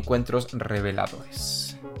y encuentros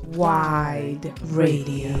reveladores. Wide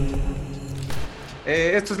Radio.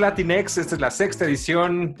 Esto es Latinx, esta es la 6ª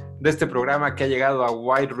edición de este programa que ha llegado a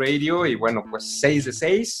Wide Radio y bueno, pues 6 de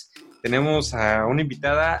 6. Tenemos a una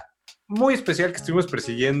invitada muy especial que estuvimos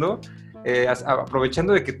persiguiendo.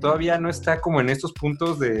 Aprovechando de que todavía no está como en estos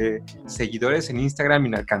puntos de seguidores en Instagram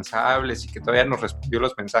inalcanzables y que todavía nos respondió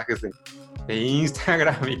los mensajes de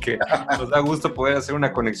Instagram y que nos da gusto poder hacer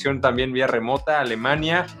una conexión también vía remota,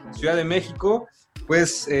 Alemania, Ciudad de México,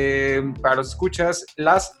 pues para los escuchas,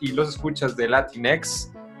 las y los escuchas de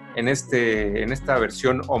Latinx, en esta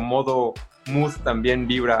versión o modo mood también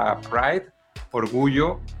vibra Pride,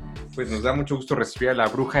 Orgullo, pues nos da mucho gusto recibir a la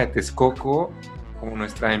Bruja de Texcoco como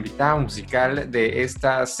nuestra invitada musical de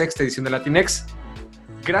esta 6ª edición de Latinx.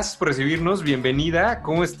 Gracias por recibirnos, bienvenida,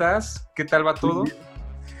 ¿cómo estás? ¿Qué tal va todo?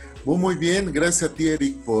 Muy bien, gracias a ti,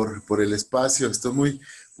 Eric, por el espacio, estoy muy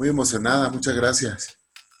emocionada, muchas gracias.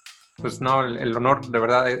 Pues no, el honor de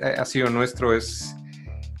verdad ha sido nuestro, es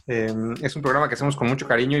un programa que hacemos con mucho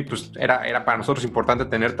cariño y pues era para nosotros importante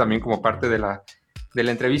tener también como parte de la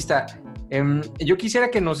entrevista. Yo quisiera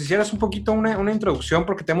que nos hicieras un poquito una introducción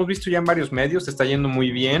porque te hemos visto ya en varios medios, te está yendo muy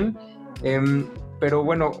bien, pero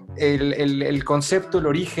bueno, el concepto, el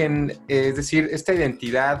origen, es decir, esta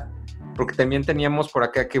identidad, porque también teníamos por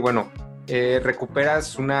acá que, bueno,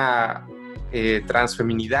 recuperas una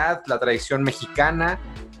transfeminidad, la tradición mexicana.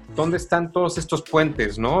 ¿Dónde están todos estos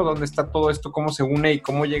puentes, no? ¿Dónde está todo esto? ¿Cómo se une y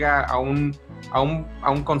cómo llega a un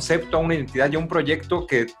concepto, a una identidad y a un proyecto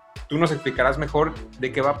que tú nos explicarás mejor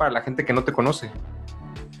de qué va para la gente que no te conoce?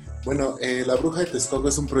 Bueno, La Bruja de Texcoco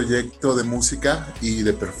es un proyecto de música y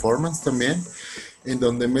de performance también, en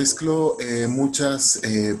donde mezclo muchas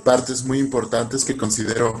partes muy importantes que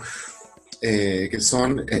considero que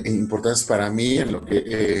son importantes para mí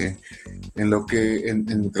en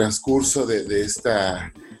el transcurso de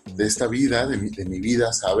esta vida, de mi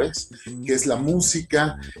vida, ¿sabes? Que es la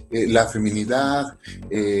música, la feminidad,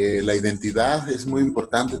 la identidad es muy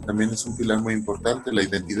importante, también es un pilar muy importante, la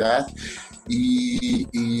identidad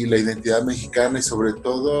y la identidad mexicana y sobre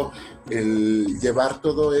todo el llevar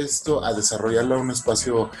todo esto a desarrollarlo a un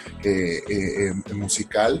espacio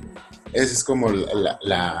musical. Esa es como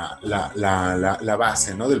la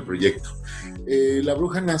base, ¿no?, del proyecto. La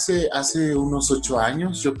Bruja nace hace unos 8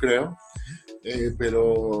 años, yo creo. Pero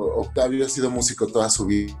Octavio ha sido músico toda su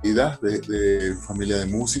vida, de familia de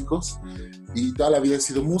músicos, y toda la vida ha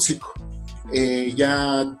sido músico.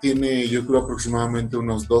 Ya tiene, yo creo, aproximadamente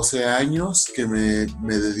unos 12 años que me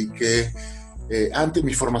dediqué. Antes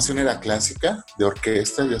mi formación era clásica, de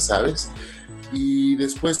orquesta, ya sabes, Y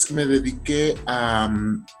después me dediqué a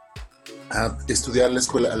estudiar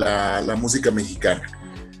la música mexicana.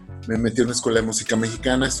 Me metí en una escuela de música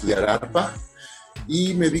mexicana a estudiar arpa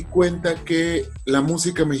y me di cuenta que la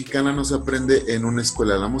música mexicana no se aprende en una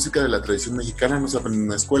escuela. La música de la tradición mexicana no se aprende en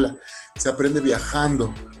una escuela. Se aprende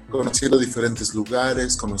viajando, conociendo diferentes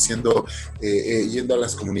lugares, yendo a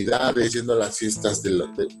las comunidades, yendo a las fiestas de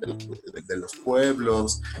los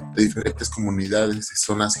pueblos, de diferentes comunidades y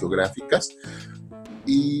zonas geográficas.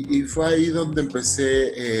 Y fue ahí donde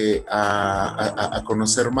empecé a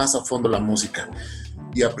conocer más a fondo la música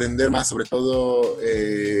y aprender más. Sobre todo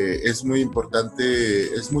es muy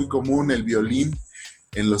importante, es muy común el violín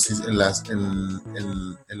en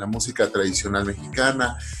la música tradicional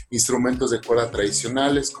mexicana, instrumentos de cuerda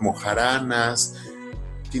tradicionales como jaranas,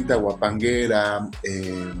 quinta guapanguera,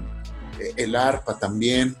 el arpa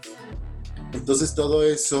también. Entonces todo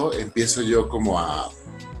eso empiezo yo como a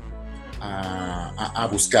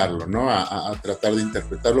buscarlo, ¿no? A tratar de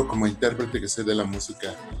interpretarlo como intérprete que soy de la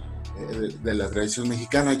música de la tradición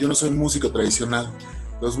mexicana. Yo no soy músico tradicional.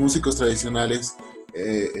 Los músicos tradicionales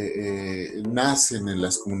nacen en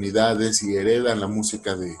las comunidades y heredan la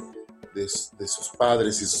música de sus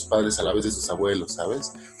padres y sus padres a la vez de sus abuelos,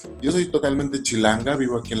 ¿sabes? Yo soy totalmente chilanga,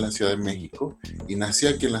 vivo aquí en la Ciudad de México y nací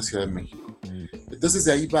aquí en la Ciudad de México. Entonces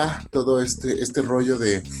de ahí va todo este rollo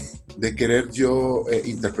de querer yo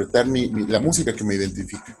interpretar la música que me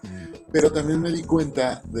identifica. Pero también me di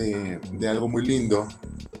cuenta de algo muy lindo,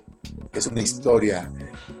 que es una historia.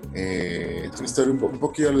 Es una historia un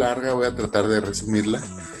poquito larga, voy a tratar de resumirla.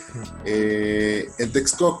 En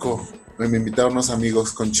Texcoco me invitaron unos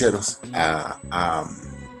amigos concheros a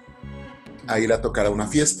ir a tocar a una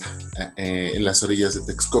fiesta en las orillas de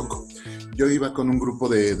Texcoco. Yo iba con un grupo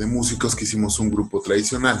de músicos que hicimos un grupo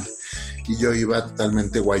tradicional y yo iba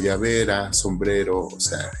totalmente guayabera, sombrero, o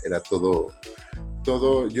sea, era todo,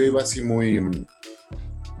 yo iba así muy,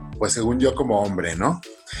 pues según yo como hombre, ¿no?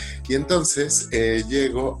 Y entonces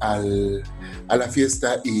llego a la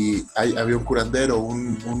fiesta y había un curandero,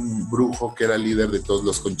 un brujo que era líder de todos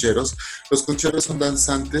los concheros. Los concheros son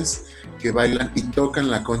danzantes que bailan y tocan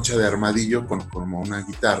la concha de armadillo como una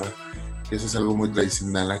guitarra. Eso es algo muy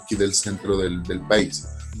tradicional aquí del centro del país.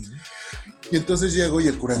 Y entonces llego y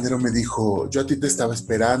el curandero me dijo, yo a ti te estaba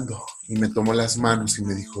esperando. Y me tomó las manos y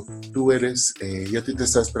me dijo, yo a ti te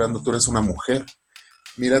estaba esperando, tú eres una mujer.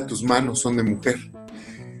 Mira, tus manos son de mujer.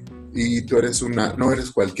 Y tú no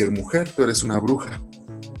eres cualquier mujer, tú eres una bruja.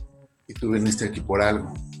 Y tú viniste aquí por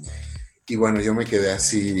algo. Y bueno, yo me quedé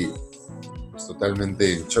así, pues,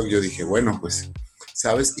 totalmente en shock. Yo dije, bueno, pues,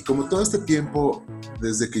 ¿sabes? Y como todo este tiempo,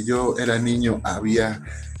 desde que yo era niño, había,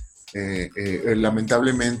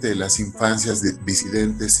 lamentablemente, las infancias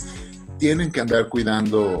disidentes tienen que andar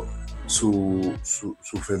cuidando su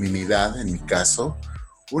feminidad, en mi caso.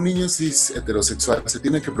 Un niño cis heterosexual se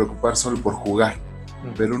tiene que preocupar solo por jugar.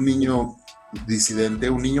 Pero un niño disidente,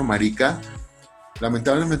 un niño marica,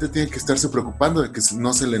 lamentablemente tiene que estarse preocupando de que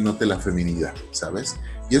no se le note la feminidad, ¿sabes?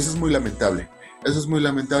 Y eso es muy lamentable. Eso es muy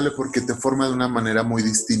lamentable porque te forma de una manera muy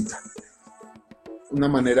distinta. Una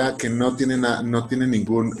manera que no tiene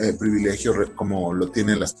ningún privilegio como lo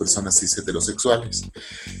tienen las personas cis heterosexuales.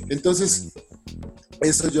 Entonces,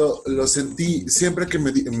 eso yo lo sentí siempre que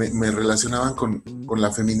me relacionaban con la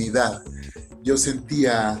feminidad. Yo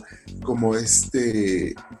sentía como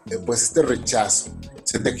este rechazo.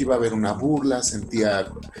 Sentía que iba a haber una burla,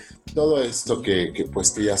 sentía todo esto que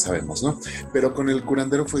ya sabemos, ¿no? Pero con el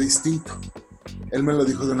curandero fue distinto. Él me lo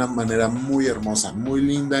dijo de una manera muy hermosa, muy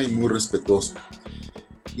linda y muy respetuosa.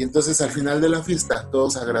 Y entonces al final de la fiesta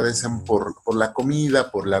todos agradecen por la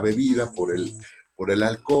comida, por la bebida, por el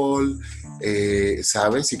alcohol,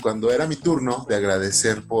 ¿sabes? Y cuando era mi turno de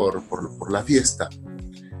agradecer por la fiesta,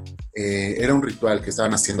 era un ritual que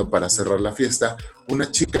estaban haciendo para cerrar la fiesta. Una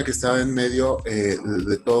chica que estaba en medio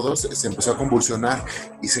de todos se empezó a convulsionar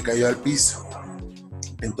y se cayó al piso.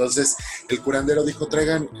 Entonces el curandero dijo,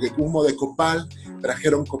 traigan humo de copal.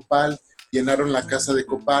 Trajeron copal, llenaron la casa de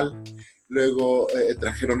copal. Luego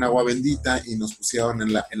trajeron agua bendita y nos pusieron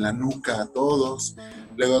en la nuca a todos.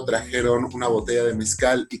 Luego trajeron una botella de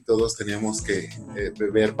mezcal y todos teníamos que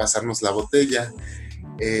beber, pasarnos la botella.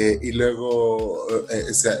 Y luego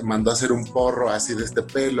se mandó a hacer un porro así de este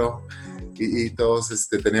pelo y todos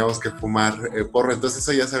teníamos que fumar porro. Entonces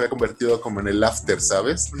eso ya se había convertido como en el after,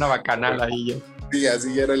 ¿sabes? Una bacanal ahí ya. Sí,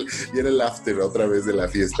 así ya era el after otra vez de la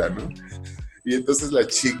fiesta, ¿no? Y entonces la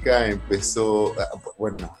chica empezó,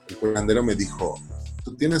 bueno, el curandero me dijo,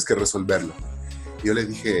 tú tienes que resolverlo. Y yo le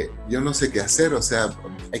dije, yo no sé qué hacer, o sea,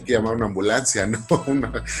 hay que llamar a una ambulancia, ¿no?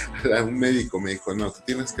 Un médico me dijo, no, tú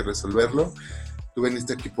tienes que resolverlo. tú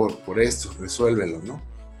veniste aquí por esto, resuélvelo, ¿no?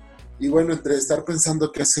 Y bueno, entre estar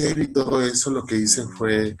pensando qué hacer y todo eso, lo que hice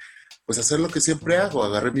fue, pues, hacer lo que siempre hago.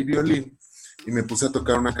 Agarré mi violín y me puse a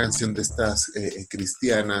tocar una canción de estas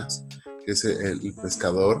cristianas, que es el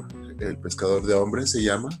pescador de hombres se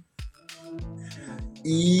llama.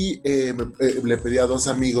 Y le pedí a 2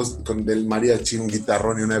 amigos con del mariachi, un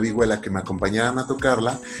guitarrón y una vihuela que me acompañaran a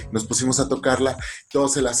tocarla. Nos pusimos a tocarla,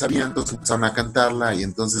 todos se la sabían, todos empezaron a cantarla y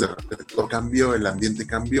entonces de repente todo cambió, el ambiente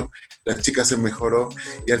cambió, la chica se mejoró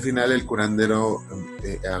y al final el curandero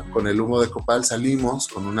con el humo de copal salimos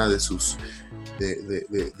con una de sus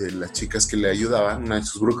de las chicas que le ayudaban, una de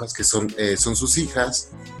sus brujas que son sus hijas.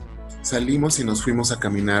 Salimos y nos fuimos a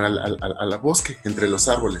caminar al bosque, entre los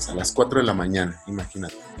árboles, a las 4 de la mañana,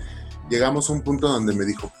 imagínate. Llegamos a un punto donde me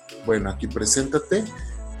dijo, bueno, aquí preséntate,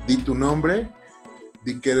 di tu nombre,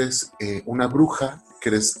 di que eres una bruja, que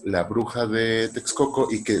eres la bruja de Texcoco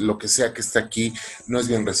y que lo que sea que esté aquí no es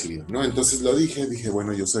bien recibido, ¿no? Entonces lo dije,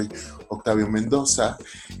 bueno, yo soy Octavio Mendoza,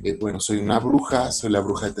 bueno, soy una bruja, soy la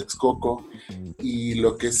bruja de Texcoco y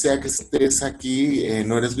lo que sea que estés aquí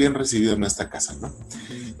no eres bien recibido en esta casa, ¿no?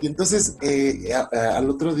 Y entonces al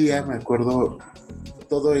otro día me acuerdo,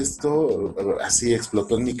 todo esto así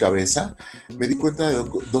explotó en mi cabeza, me di cuenta de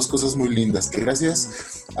 2 cosas muy lindas, que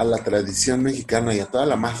gracias a la tradición mexicana y a toda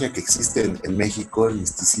la magia que existe en México, el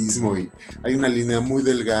misticismo, y hay una línea muy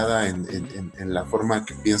delgada en la forma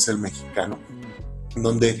que piensa el mexicano,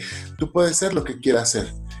 donde tú puedes ser lo que quieras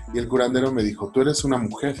ser. Y el curandero me dijo, tú eres una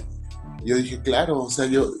mujer. Y yo dije, claro, o sea,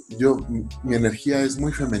 mi energía es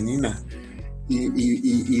muy femenina.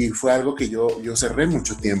 Y fue algo que yo cerré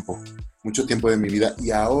mucho tiempo de mi vida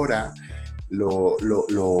y ahora lo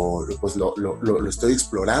estoy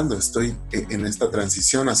explorando, estoy en esta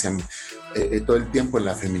transición hacia todo el tiempo en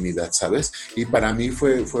la feminidad, ¿sabes? Y para mí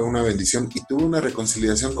fue una bendición y tuve una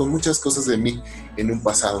reconciliación con muchas cosas de mí en un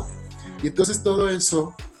pasado. Y entonces todo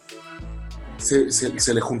eso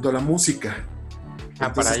se le juntó a la música.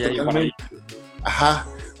 Entonces, para allá y para ahí. Ajá,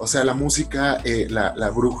 o sea, la música, la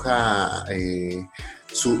bruja,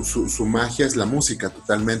 su magia es la música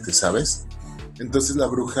totalmente, ¿sabes? Entonces la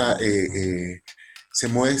bruja se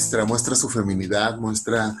muestra su feminidad,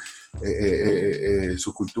 muestra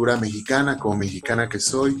su cultura mexicana, como mexicana que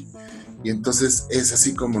soy, y entonces es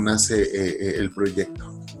así como nace el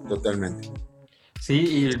proyecto, totalmente. Sí,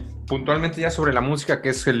 y puntualmente ya sobre la música, que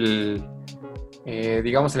es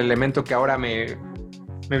digamos, el elemento que ahora me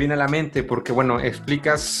viene a la mente, porque bueno,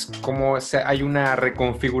 explicas cómo hay una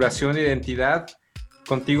reconfiguración de identidad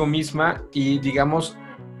contigo misma y digamos,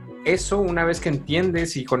 eso una vez que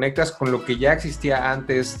entiendes y conectas con lo que ya existía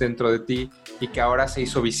antes dentro de ti y que ahora se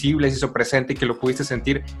hizo visible, se hizo presente y que lo pudiste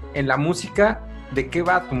sentir en la música, ¿de qué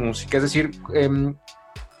va tu música? Es decir,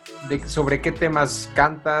 sobre qué temas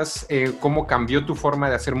cantas, cómo cambió tu forma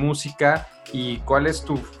de hacer música y cuál es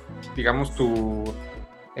tu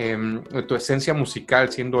esencia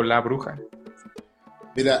musical siendo la bruja.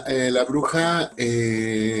 Mira, la bruja,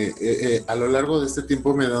 a lo largo de este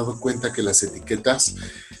tiempo me he dado cuenta que las etiquetas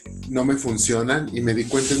no me funcionan y me di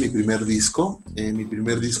cuenta en mi primer disco. En mi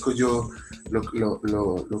primer disco yo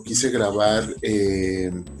lo quise grabar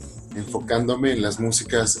enfocándome en las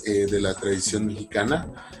músicas de la tradición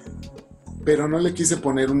mexicana, pero no le quise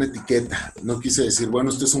poner una etiqueta. No quise decir, bueno,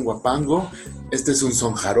 esto es un guapango, este es un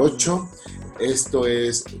son jarocho, esto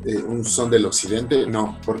es un son del occidente.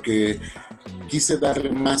 No, porque quise darle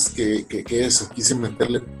más que eso, quise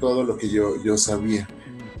meterle todo lo que yo sabía.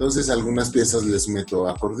 Entonces algunas piezas les meto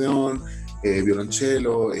acordeón,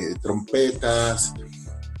 violonchelo, trompetas.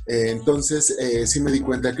 Entonces sí me di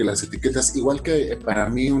cuenta que las etiquetas, igual que para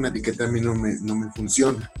mí una etiqueta a mí no me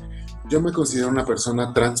funciona. Yo me considero una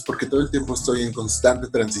persona trans porque todo el tiempo estoy en constante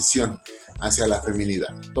transición hacia la feminidad,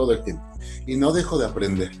 todo el tiempo. Y no dejo de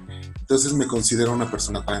aprender. Entonces me considero una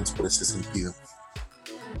persona trans por ese sentido.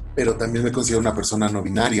 Pero también me considero una persona no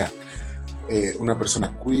binaria, una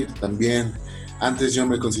persona queer también. Antes yo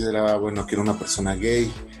me consideraba, bueno, que era una persona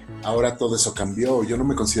gay. Ahora todo eso cambió. Yo no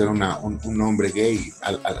me considero un hombre gay,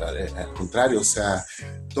 al contrario, o sea,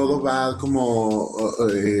 todo va como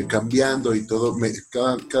cambiando y todo,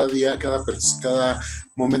 cada día, cada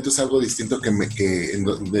momento es algo distinto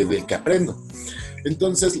del que aprendo.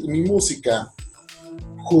 Entonces mi música,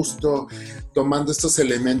 justo tomando estos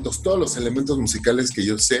elementos, todos los elementos musicales que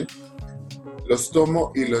yo sé, los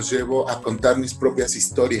tomo y los llevo a contar mis propias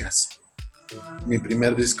historias. Mi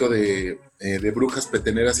primer disco de Brujas,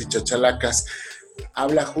 Peteneras y Chachalacas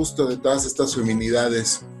habla justo de todas estas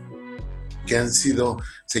feminidades que han sido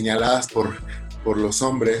señaladas por los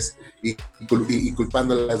hombres y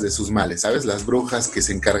culpándolas de sus males, ¿sabes? Las brujas que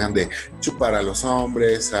se encargan de chupar a los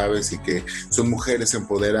hombres, ¿sabes? Y que son mujeres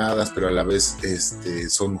empoderadas, pero a la vez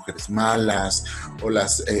son mujeres malas, o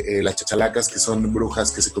las chachalacas, que son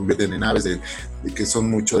brujas que se convierten en aves, que son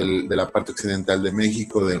mucho de la parte occidental de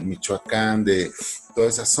México, de Michoacán, de toda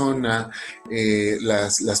esa zona,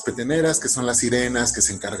 las peteneras, que son las sirenas que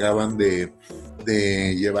se encargaban de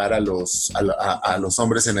llevar a los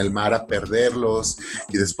hombres en el mar a perderlos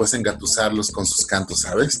y después engatusarlos con sus cantos,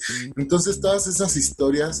 ¿sabes? Entonces todas esas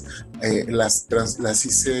historias las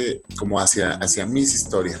hice como hacia mis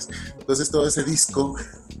historias. Entonces todo ese disco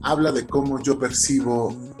habla de cómo yo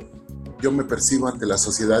me percibo ante la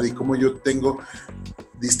sociedad y cómo yo tengo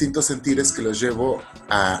distintos sentires que los llevo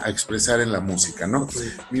a expresar en la música, ¿no?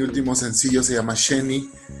 Sí. Mi último sencillo se llama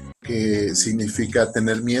Sheni, que significa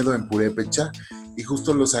tener miedo en purépecha, y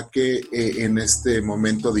justo lo saqué en este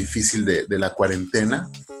momento difícil de la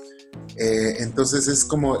cuarentena. Entonces es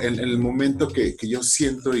como el momento que yo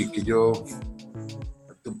siento y que yo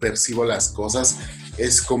percibo las cosas,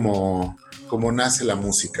 es como nace la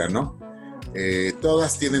música, ¿no?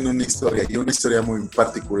 Todas tienen una historia, y una historia muy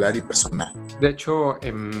particular y personal. De hecho,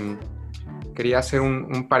 quería hacer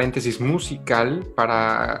un paréntesis musical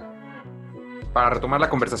para retomar la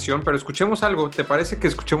conversación, pero escuchemos algo. ¿Te parece que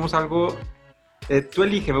escuchemos algo? Tú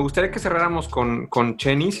elige. Me gustaría que cerráramos con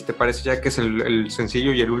Sheni, si te parece, ya que es el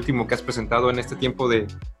sencillo y el último que has presentado en este tiempo de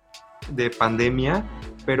pandemia.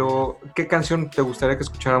 Pero, ¿qué canción te gustaría que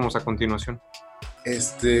escucháramos a continuación?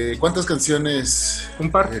 ¿Cuántas canciones?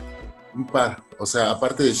 Un par. Un par, o sea,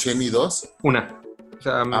 aparte de Sheni 2. Una. O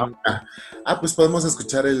sea, pues podemos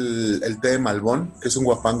escuchar el Té de Malbón, que es un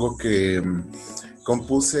guapango que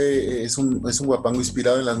compuse, es un guapango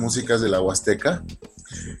inspirado en las músicas de la Huasteca,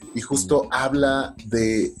 y justo habla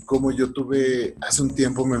de cómo yo hace un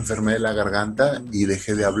tiempo me enfermé de la garganta y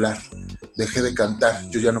dejé de hablar, dejé de cantar,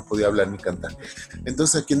 yo ya no podía hablar ni cantar.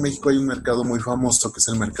 Entonces aquí en México hay un mercado muy famoso, que es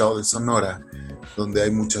el mercado de Sonora, donde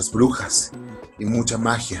hay muchas brujas y mucha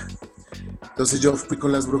magia. Entonces yo fui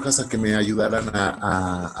con las brujas a que me ayudaran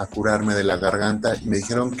a curarme de la garganta, y me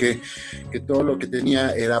dijeron que todo lo que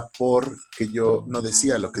tenía era porque yo no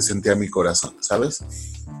decía lo que sentía mi corazón, ¿sabes?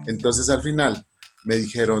 Entonces al final me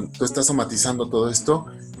dijeron, tú estás somatizando todo esto,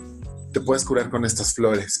 te puedes curar con estas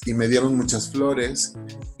flores. Y me dieron muchas flores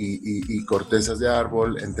y cortezas de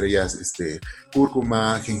árbol, entre ellas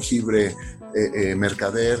cúrcuma, jengibre,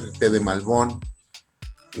 mercader, té de Malbón.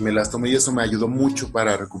 Y me las tomé, y eso me ayudó mucho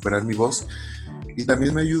para recuperar mi voz, y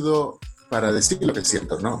también me ayudó para decir lo que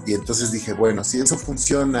siento, ¿no? Y entonces dije, bueno, si eso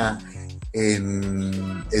funciona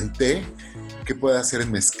en té, ¿qué puedo hacer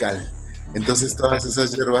en mezcal? Entonces todas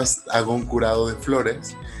esas hierbas hago un curado de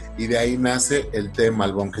flores, y de ahí nace el Té de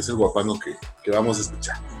Malbón, que es el guapango que vamos a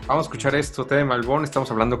escuchar. Vamos a escuchar esto, Té de Malbón. Estamos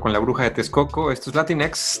hablando con la bruja de Texcoco. Esto es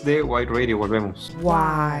Latinx de Wide Radio. Volvemos.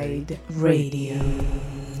 Wide Radio.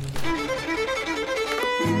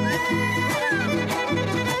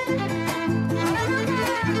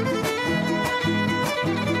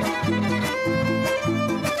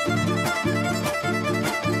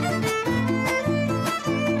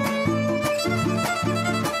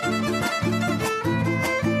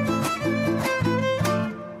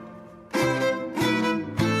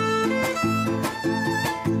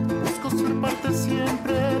 Busco ser parte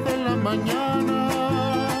siempre de la mañana.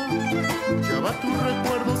 Lleva tu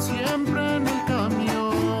recuerdo siempre en el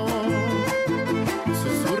camión.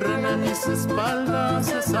 Susurran a mis espaldas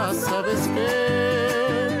esas sabes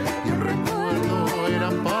que. Y el recuerdo era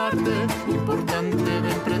parte importante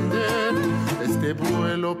de emprender este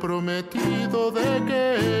vuelo prometido de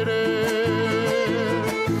querer.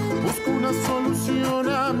 Busco una solución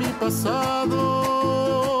a mi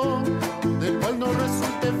pasado, del cual no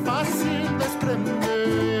resulte fácil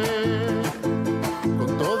desprender.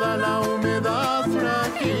 Con toda la humedad,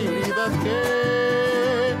 fragilidad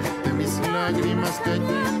que de mis lágrimas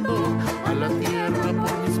cayendo a la tierra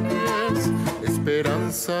por mis pies,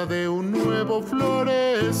 esperanza de un nuevo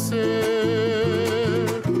florecer.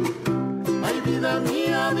 Ay, vida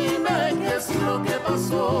mía, dime qué es lo que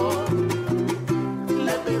pasó.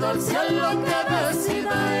 Le pido al cielo que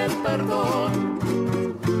decida el perdón.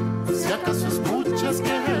 Si acaso escuchas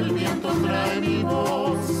que el viento trae mi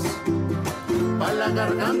voz, pa' la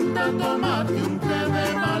garganta tómate un té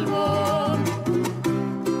de Malbón.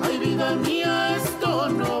 Ay, vida mía, esto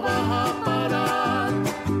no va a parar.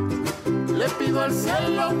 Le pido al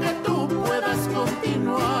cielo que tú puedas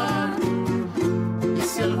continuar. Y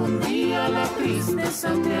si algún día la tristeza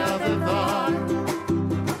te ha de dar,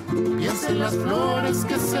 piensa en las flores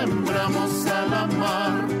que sembramos al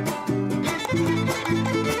amar.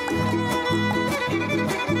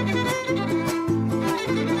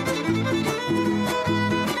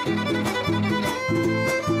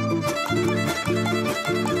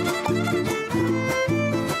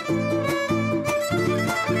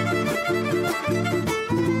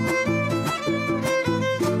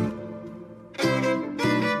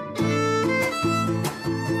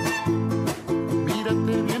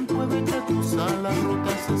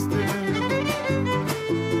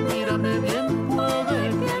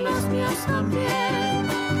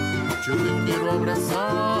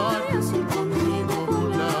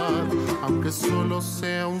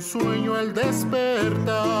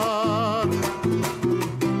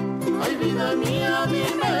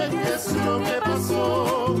 es lo que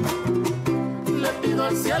pasó. Le pido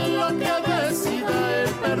al cielo que decida el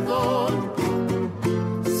perdón.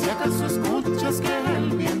 Si acaso escuchas que el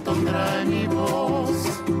viento trae mi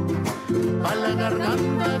voz, a la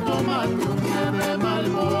garganta tómate un té de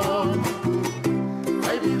Malbón.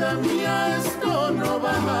 Ay, vida mía, esto no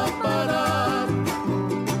va a parar.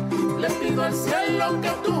 Le pido al cielo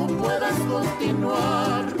que tú puedas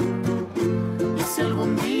continuar. Y si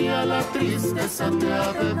algún día la tristeza te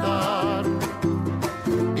ha de dar,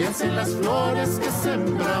 piensa en las flores que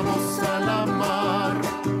sembramos al amar.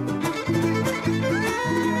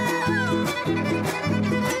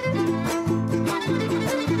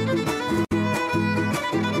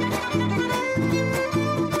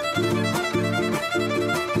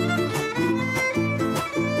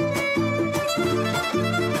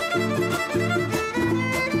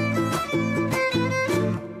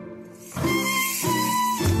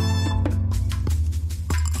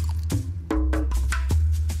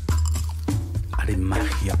 Haré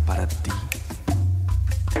magia para ti,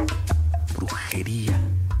 brujería,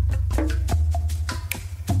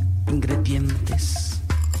 ingredientes,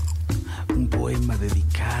 un poema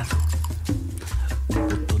dedicado, un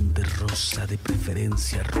botón de rosa de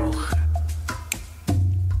preferencia roja,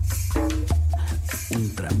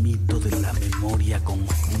 un tramito de la memoria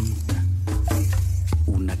conjunta,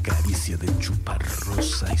 una caricia de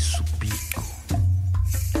chuparrosa y su pico,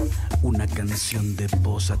 una canción de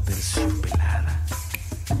voz aterciopelada,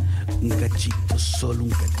 un cachito, solo un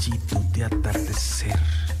cachito de atardecer,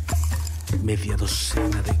 media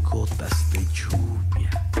docena de gotas de lluvia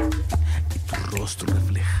y tu rostro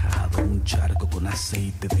reflejado en un charco con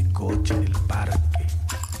aceite de coche en el parque.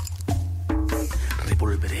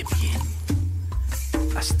 Revolveré bien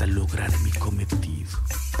hasta lograr mi cometido,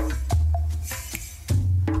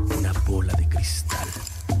 una bola de cristal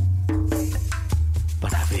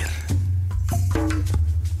para ver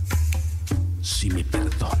si me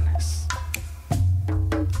perdonas.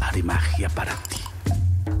 Haré magia para ti.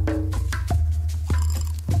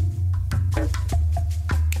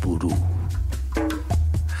 Brujería.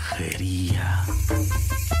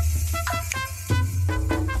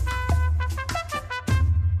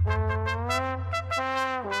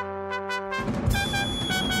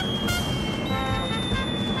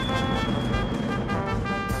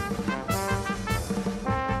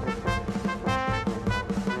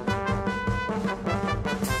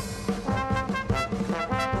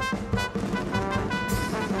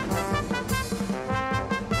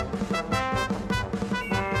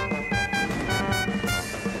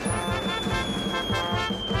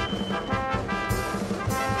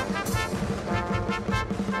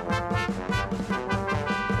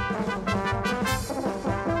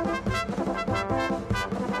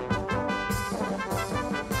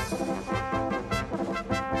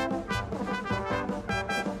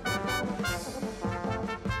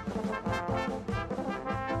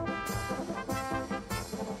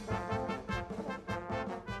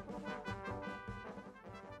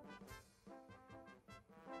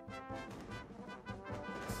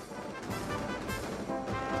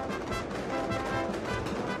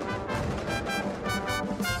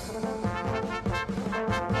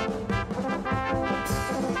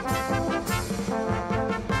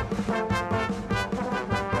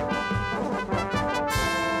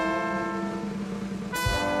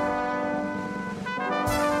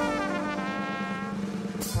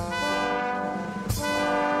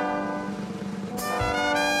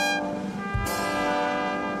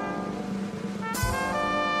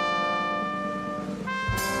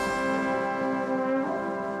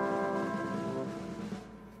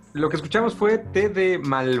 Lo que escuchamos fue Té de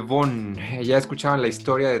Malbón. Ya escuchaban la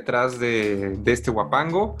historia detrás de este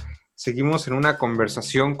guapango. Seguimos en una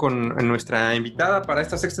conversación con nuestra invitada para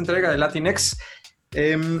esta sexta entrega de Latinx.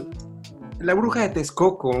 La Bruja de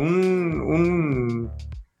Texcoco, una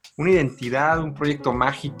identidad, un proyecto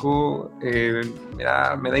mágico.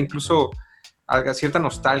 Me da incluso cierta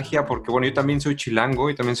nostalgia porque, bueno, yo también soy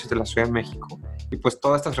chilango y también soy de la Ciudad de México. Y pues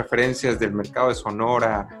todas estas referencias del mercado de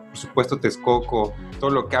Sonora, por supuesto Texcoco, todo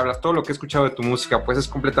lo que hablas, todo lo que he escuchado de tu música, pues es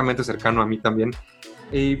completamente cercano a mí también.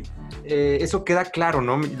 Eso queda claro,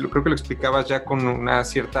 ¿no? Creo que lo explicabas ya con una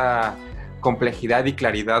cierta complejidad y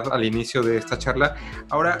claridad al inicio de esta charla.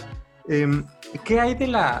 Ahora, ¿qué hay de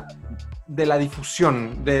la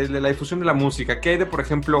difusión, de la difusión de la música? ¿Qué hay de, por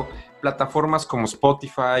ejemplo, plataformas como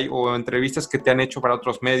Spotify o entrevistas que te han hecho para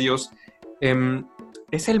otros medios?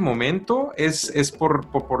 ¿Es el momento? ¿Es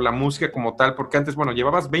por la música como tal? Porque antes, bueno,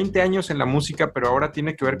 llevabas 20 años en la música, pero ahora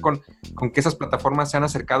tiene que ver con que esas plataformas se han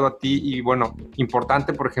acercado a ti y, bueno,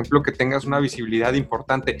 importante, por ejemplo, que tengas una visibilidad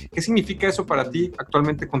importante. ¿Qué significa eso para ti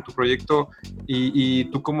actualmente con tu proyecto y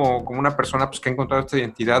tú como una persona pues, que ha encontrado esta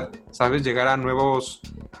identidad, sabes, llegar a nuevos,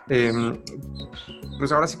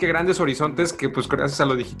 pues ahora sí que grandes horizontes que pues gracias a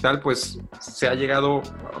lo digital pues se ha llegado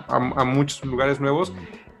a muchos lugares nuevos?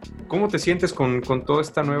 ¿Cómo te sientes con toda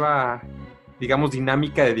esta nueva, digamos,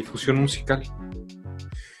 dinámica de difusión musical?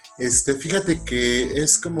 Fíjate que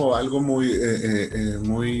es como algo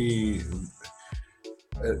muy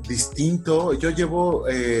distinto. Yo llevo,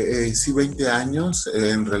 sí, 20 años,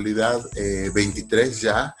 en realidad 23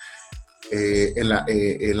 ya,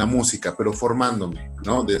 en la música, pero formándome,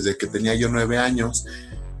 ¿no? Desde que tenía yo 9 años,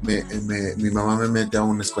 mi mamá me mete a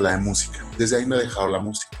una escuela de música. Desde ahí no he dejado la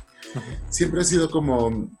música. Siempre he sido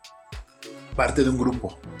como parte de un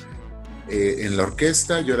grupo. En la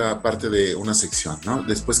orquesta yo era parte de una sección, ¿no?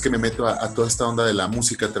 Después que me meto a toda esta onda de la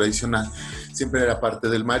música tradicional, siempre era parte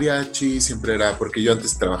del mariachi, siempre era, porque yo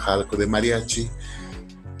antes trabajaba de mariachi,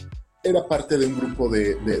 era parte de un grupo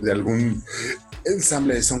de algún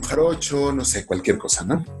ensamble de son jarocho, no sé, cualquier cosa,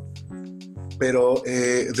 ¿no? Pero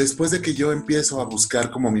después de que yo empiezo a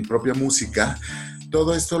buscar como mi propia música,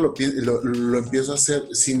 todo esto lo empiezo a hacer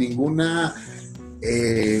sin ninguna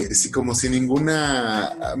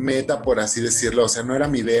meta, por así decirlo. O sea, no era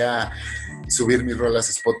mi idea subir mis rolas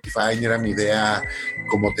a Spotify, no era mi idea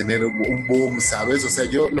como tener un boom, ¿sabes? O sea,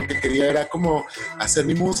 yo lo que quería era como hacer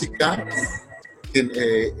mi música y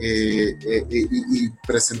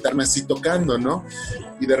presentarme así tocando, ¿no?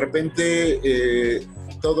 Y de repente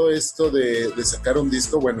todo esto de sacar un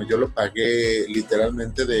disco, bueno, yo lo pagué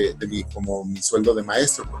literalmente de mi sueldo de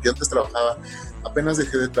maestro, porque yo antes apenas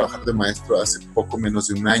dejé de trabajar de maestro hace poco menos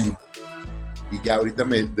de un año, y ya ahorita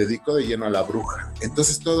me dedico de lleno a La Bruja.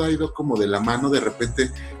 Entonces todo ha ido como de la mano. De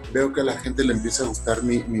repente veo que a la gente le empieza a gustar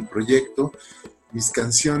mi proyecto, mis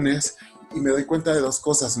canciones, y me doy cuenta de dos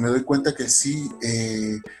cosas. Me doy cuenta que sí,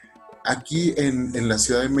 aquí en la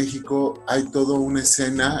Ciudad de México hay toda una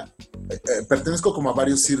escena, pertenezco como a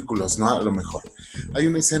varios círculos, ¿no? A lo mejor. Hay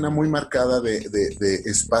una escena muy marcada de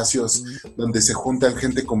espacios donde se juntan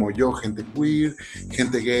gente como yo, gente queer,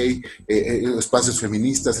 gente gay, espacios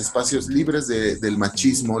feministas, espacios libres del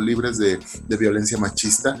machismo, libres de violencia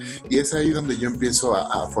machista, y es ahí donde yo empiezo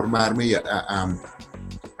a formarme y a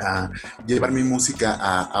llevar mi música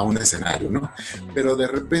a un escenario, ¿no? Pero de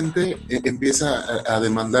repente empieza a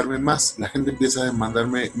demandarme más, la gente empieza a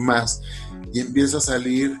demandarme más, y empiezo a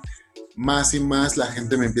salir más y más, la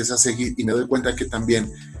gente me empieza a seguir, y me doy cuenta que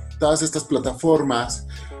también todas estas plataformas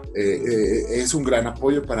es un gran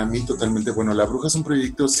apoyo para mí totalmente. Bueno, La Bruja es un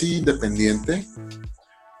proyecto sí independiente.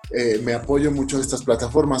 Me apoyo mucho de estas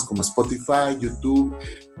plataformas como Spotify, YouTube,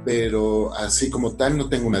 pero así como tal no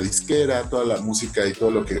tengo una disquera. Toda la música y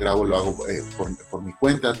todo lo que grabo lo hago por mi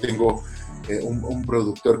cuenta. Tengo un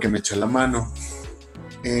productor que me echa la mano.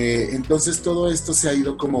 Entonces todo esto se ha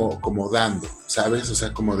ido como dando, ¿sabes? O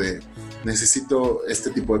sea, como de necesito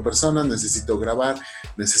este tipo de personas, necesito grabar,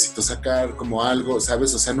 necesito sacar como algo,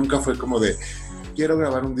 ¿sabes? O sea, nunca fue como de quiero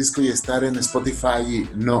grabar un disco y estar en Spotify, y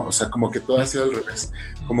no, o sea, como que todo ha sido al revés,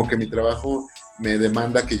 como que mi trabajo me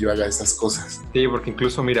demanda que yo haga esas cosas. Sí, porque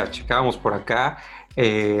incluso, mira, checábamos por acá,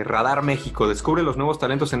 Radar México, descubre los nuevos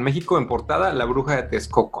talentos en México, en portada, La Bruja de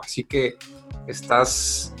Texcoco, así que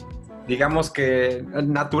estás, digamos que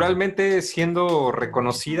naturalmente siendo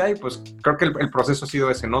reconocida, y pues creo que el proceso ha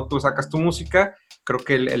sido ese, ¿no? Tú sacas tu música, creo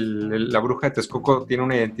que La Bruja de Texcoco tiene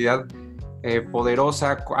una identidad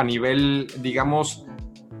poderosa a nivel, digamos,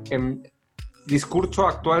 discurso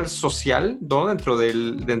actual social, ¿no? Dentro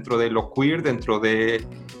de lo queer, dentro de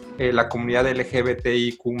la comunidad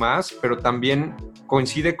LGBTIQ+, pero también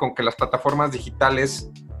coincide con que las plataformas digitales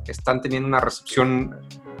están teniendo una recepción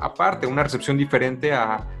aparte, una recepción diferente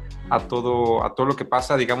a todo lo que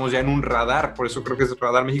pasa, digamos, ya en un radar. Por eso creo que es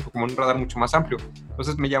Radar México como un radar mucho más amplio.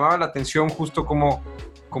 Entonces me llamaba la atención justo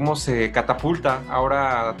cómo se catapulta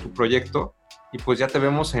ahora tu proyecto, y pues ya te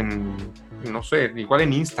vemos en, no sé, igual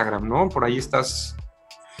en Instagram, ¿no? Por ahí estás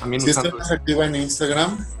también usando. Sí, estoy más activa en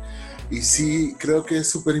Instagram, y sí, creo que es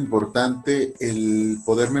súper importante el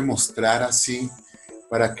poderme mostrar así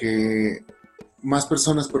para que más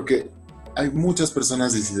personas, porque hay muchas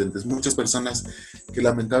personas disidentes, muchas personas que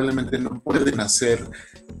lamentablemente no pueden hacer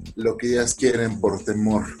lo que ellas quieren por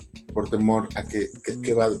temor a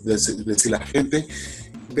que va a decir la gente,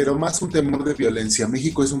 pero más un temor de violencia.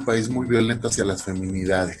 México es un país muy violento hacia las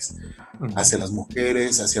feminidades, hacia las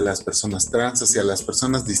mujeres, hacia las personas trans, hacia las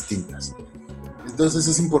personas distintas. Entonces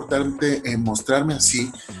es importante mostrarme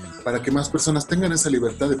así para que más personas tengan esa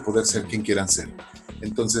libertad de poder ser quien quieran ser.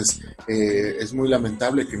 Entonces es muy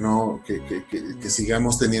lamentable que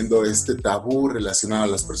sigamos teniendo este tabú relacionado a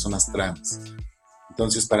las personas trans.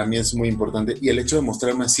 Entonces para mí es muy importante, y el hecho de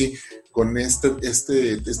mostrarme así con esta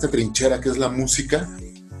trinchera que es la música,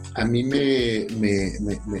 a mí me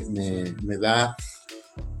da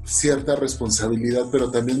cierta responsabilidad, pero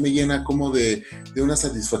también me llena como de una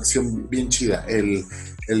satisfacción bien chida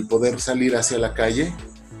el poder salir hacia la calle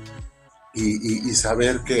y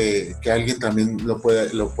saber que alguien también lo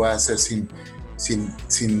puede hacer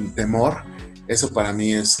sin temor. Eso para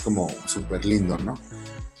mí es como súper lindo, ¿no?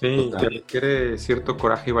 Sí, que requiere cierto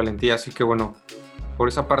coraje y valentía, así que bueno, por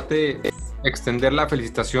esa parte, extender la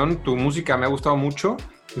felicitación. Tu música me ha gustado mucho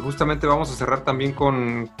y justamente vamos a cerrar también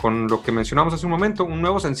con lo que mencionamos hace un momento, un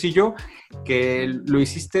nuevo sencillo que lo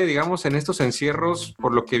hiciste, digamos, en estos encierros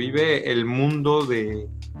por lo que vive el mundo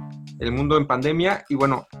en pandemia. Y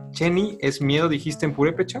bueno, Cheni es miedo, dijiste en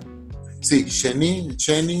purépecha. Sí,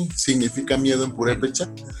 Cheni significa miedo en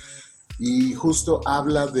purépecha y justo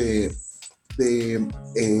habla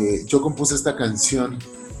yo compuse esta canción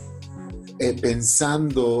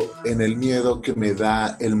pensando en el miedo que me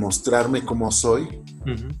da el mostrarme como soy,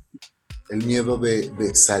 el miedo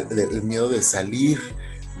el miedo de salir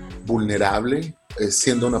vulnerable,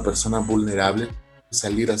 siendo una persona vulnerable,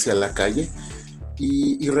 salir hacia la calle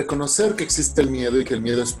y reconocer que existe el miedo y que el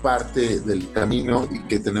miedo es parte del camino y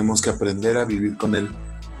que tenemos que aprender a vivir con él,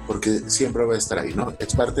 porque siempre va a estar ahí, ¿no?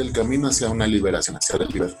 Es parte del camino hacia una liberación, hacia la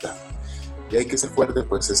libertad. Y hay que ser fuerte,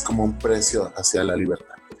 pues es como un precio hacia la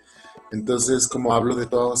libertad. Entonces, como hablo de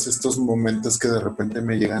todos estos momentos que de repente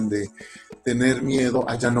me llegan de tener miedo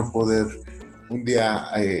a ya no poder, un día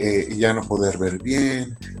ya no poder ver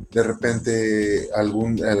bien, de repente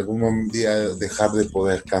algún día dejar de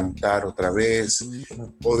poder cantar otra vez,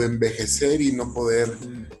 o de envejecer y no poder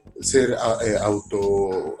ser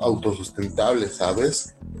autosustentable,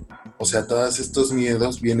 ¿sabes? O sea, todos estos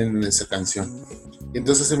miedos vienen en esa canción. Y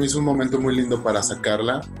entonces se me hizo un momento muy lindo para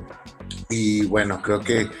sacarla. Y bueno, creo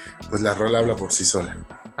que pues la rola habla por sí sola.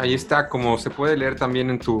 Ahí está, como se puede leer también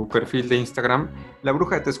en tu perfil de Instagram, La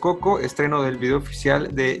Bruja de Texcoco, estreno del video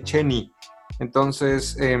oficial de Cheni.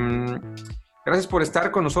 Entonces, gracias por estar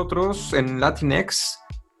con nosotros en Latinx.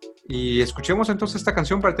 Y escuchemos entonces esta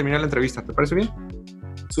canción para terminar la entrevista. ¿Te parece bien?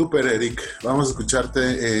 Súper, Eric. Vamos a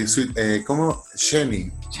escucharte, ¿cómo? Cheni.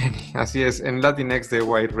 Cheni, así es, en Latinx de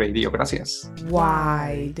Wide Radio. Gracias.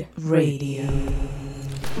 Wide Radio.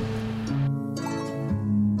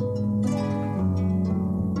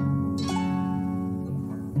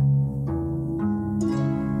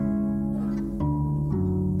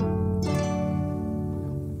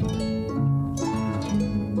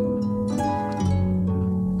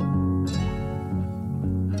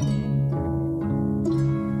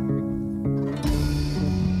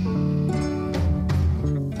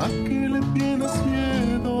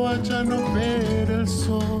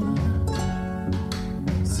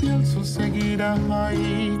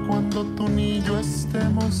 Ahí cuando tú ni yo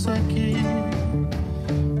estemos aquí.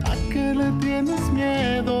 ¿A qué le tienes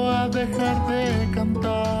miedo a dejar de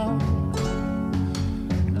cantar?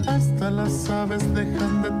 Hasta las aves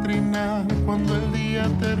dejan de trinar cuando el día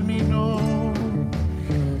terminó.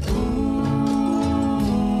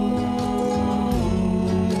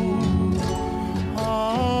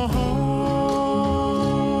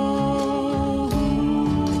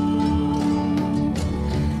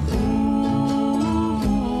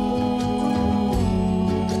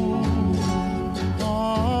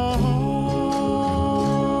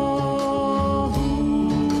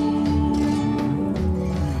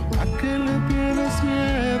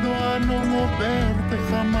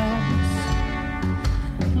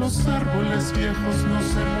 Los árboles viejos no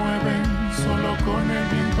se mueven, solo con el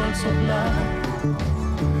viento al soplar.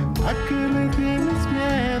 ¿A qué le tienes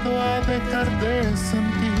miedo a dejar de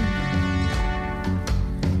sentir?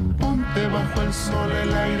 Ponte bajo el sol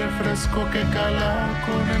el aire fresco que cala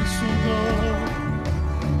con el sudor.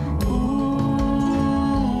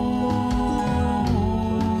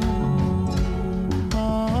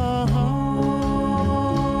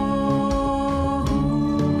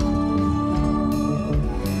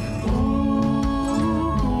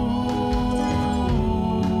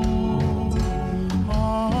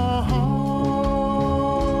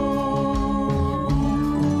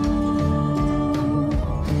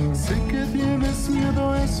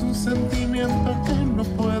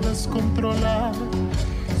 Controlar,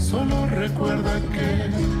 solo recuerda que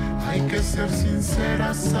hay que ser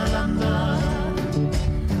sinceras al andar.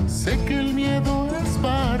 Sé que el miedo es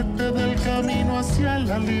parte del camino hacia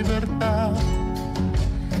la libertad,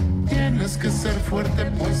 tienes que ser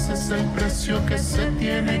fuerte, pues es el precio que se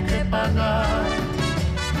tiene que pagar.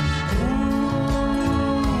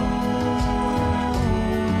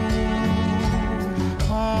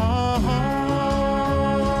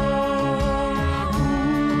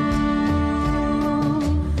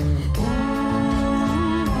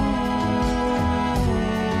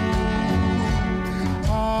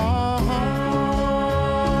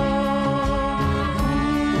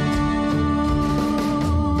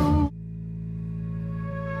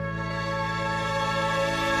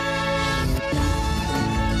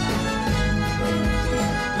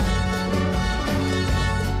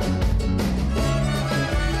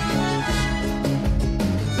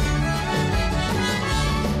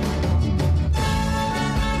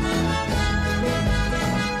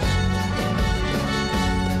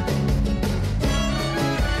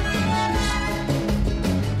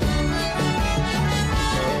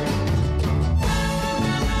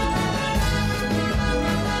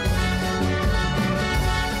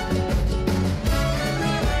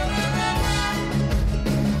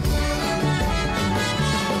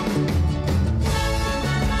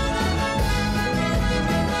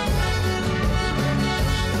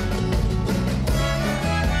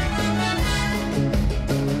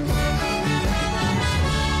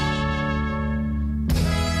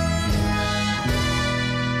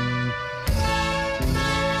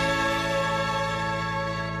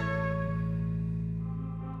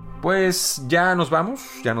 Pues ya nos vamos.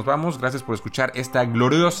 Gracias por escuchar esta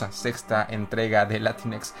gloriosa sexta entrega de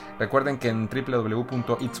Latinx. Recuerden que en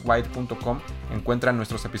www.itswhite.com encuentran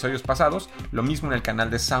nuestros episodios pasados, lo mismo en el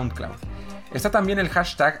canal de SoundCloud. Está también el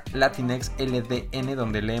hashtag LatinxLDN,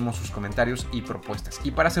 donde leemos sus comentarios y propuestas.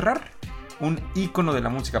 Y para cerrar, un ícono de la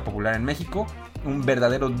música popular en México, un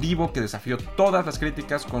verdadero divo que desafió todas las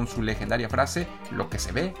críticas con su legendaria frase: lo que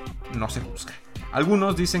se ve no se juzga.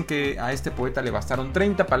 Algunos dicen que a este poeta le bastaron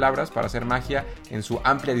 30 palabras para hacer magia en su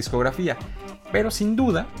amplia discografía, pero sin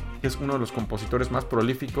duda es uno de los compositores más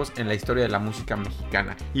prolíficos en la historia de la música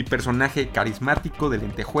mexicana y personaje carismático de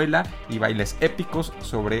lentejuela y bailes épicos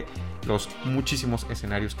sobre los muchísimos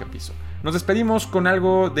escenarios que pisó. Nos despedimos con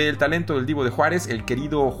algo del talento del divo de Juárez. El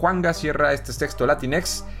querido Juanga cierra este sexto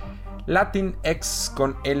Latinx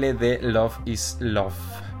con L de Love is Love.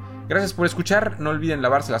 Gracias por escuchar, no olviden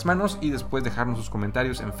lavarse las manos y después dejarnos sus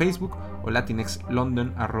comentarios en Facebook o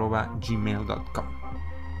latinxlondon@gmail.com.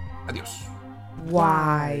 Adiós.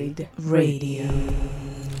 Wide Radio.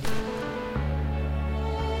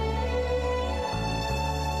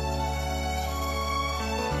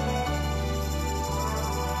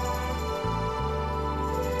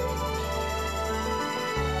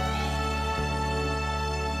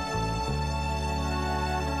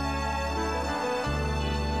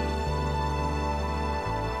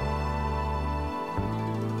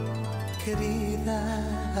 Querida,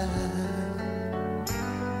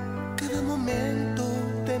 cada momento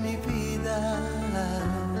de mi vida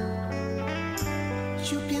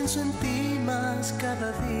yo pienso en ti más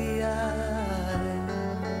cada día.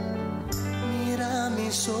 Mira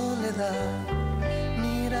mi soledad,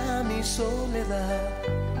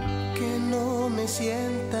 que no me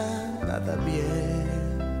sienta nada bien.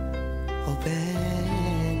 Oh,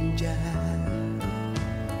 ven ya,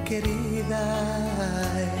 querida.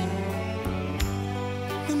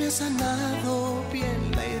 No me ha sanado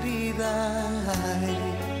bien la herida.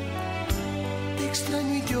 Te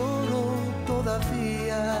extraño y lloro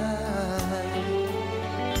todavía.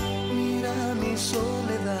 Mira mi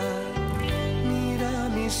soledad,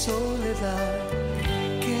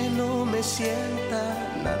 que no me sienta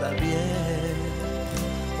nada bien.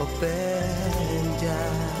 Oh, ven ya,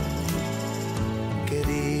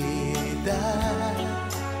 querida.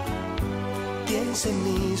 Piensa en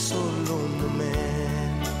mí solo un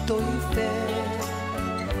momento y fe.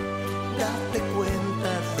 Date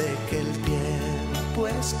cuenta de que el tiempo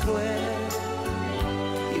es cruel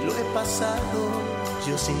y lo he pasado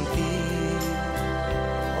yo sin ti.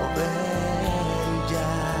 Oh, ven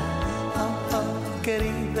ya,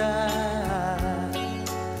 querida.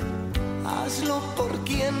 Hazlo por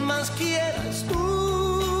quien más quieras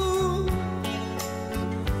tú.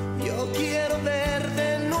 Yo quiero ver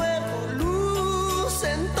de nuevo luz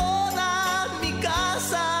en toda mi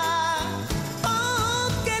casa. Oh,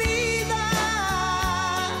 querida,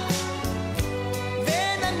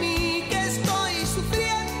 ven a mí que estoy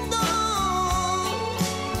sufriendo.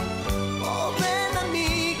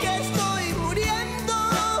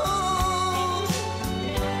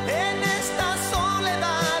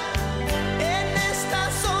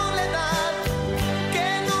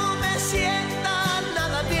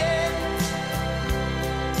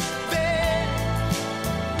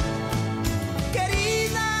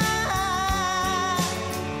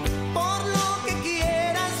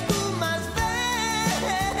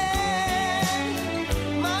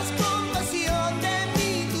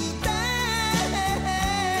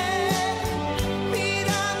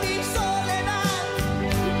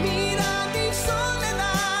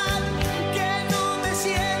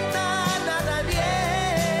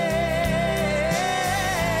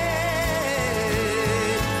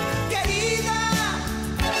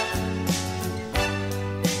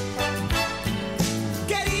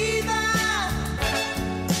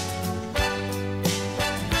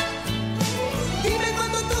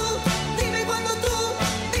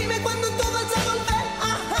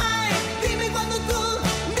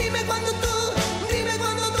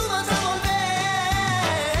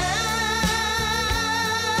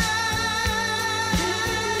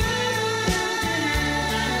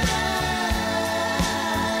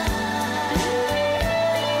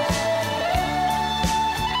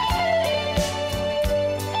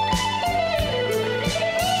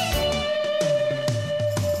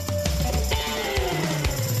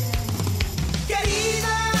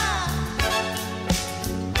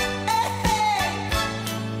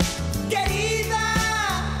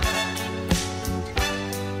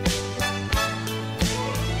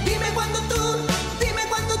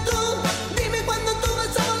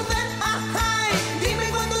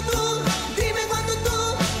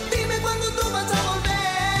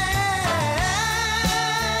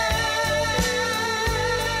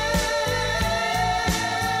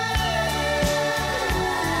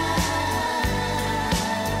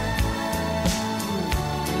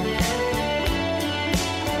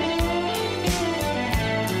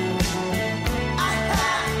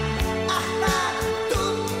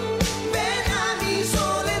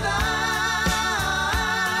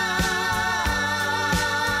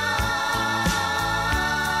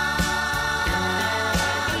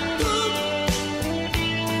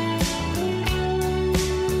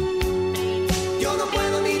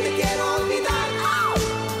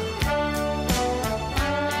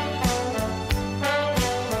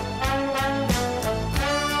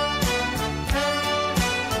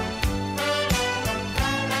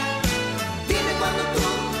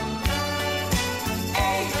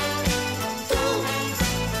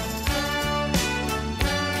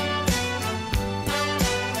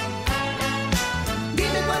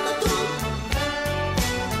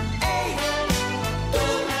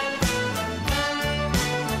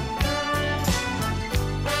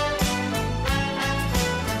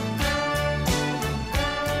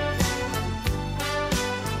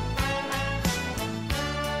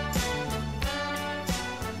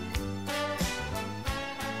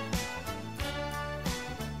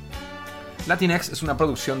 Latinx es una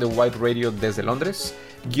producción de White Radio desde Londres.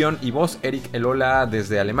 Guión y voz, Eric Elola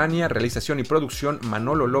desde Alemania. Realización y producción,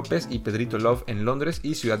 Manolo López y Pedrito Love en Londres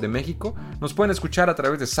y Ciudad de México. Nos pueden escuchar a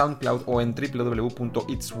través de SoundCloud o en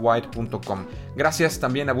www.itswhite.com. Gracias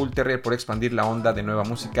también a Bull Terrier por expandir la onda de nueva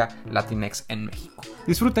música Latinx en México.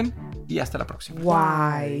 Disfruten y hasta la próxima.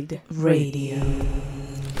 Wide Radio.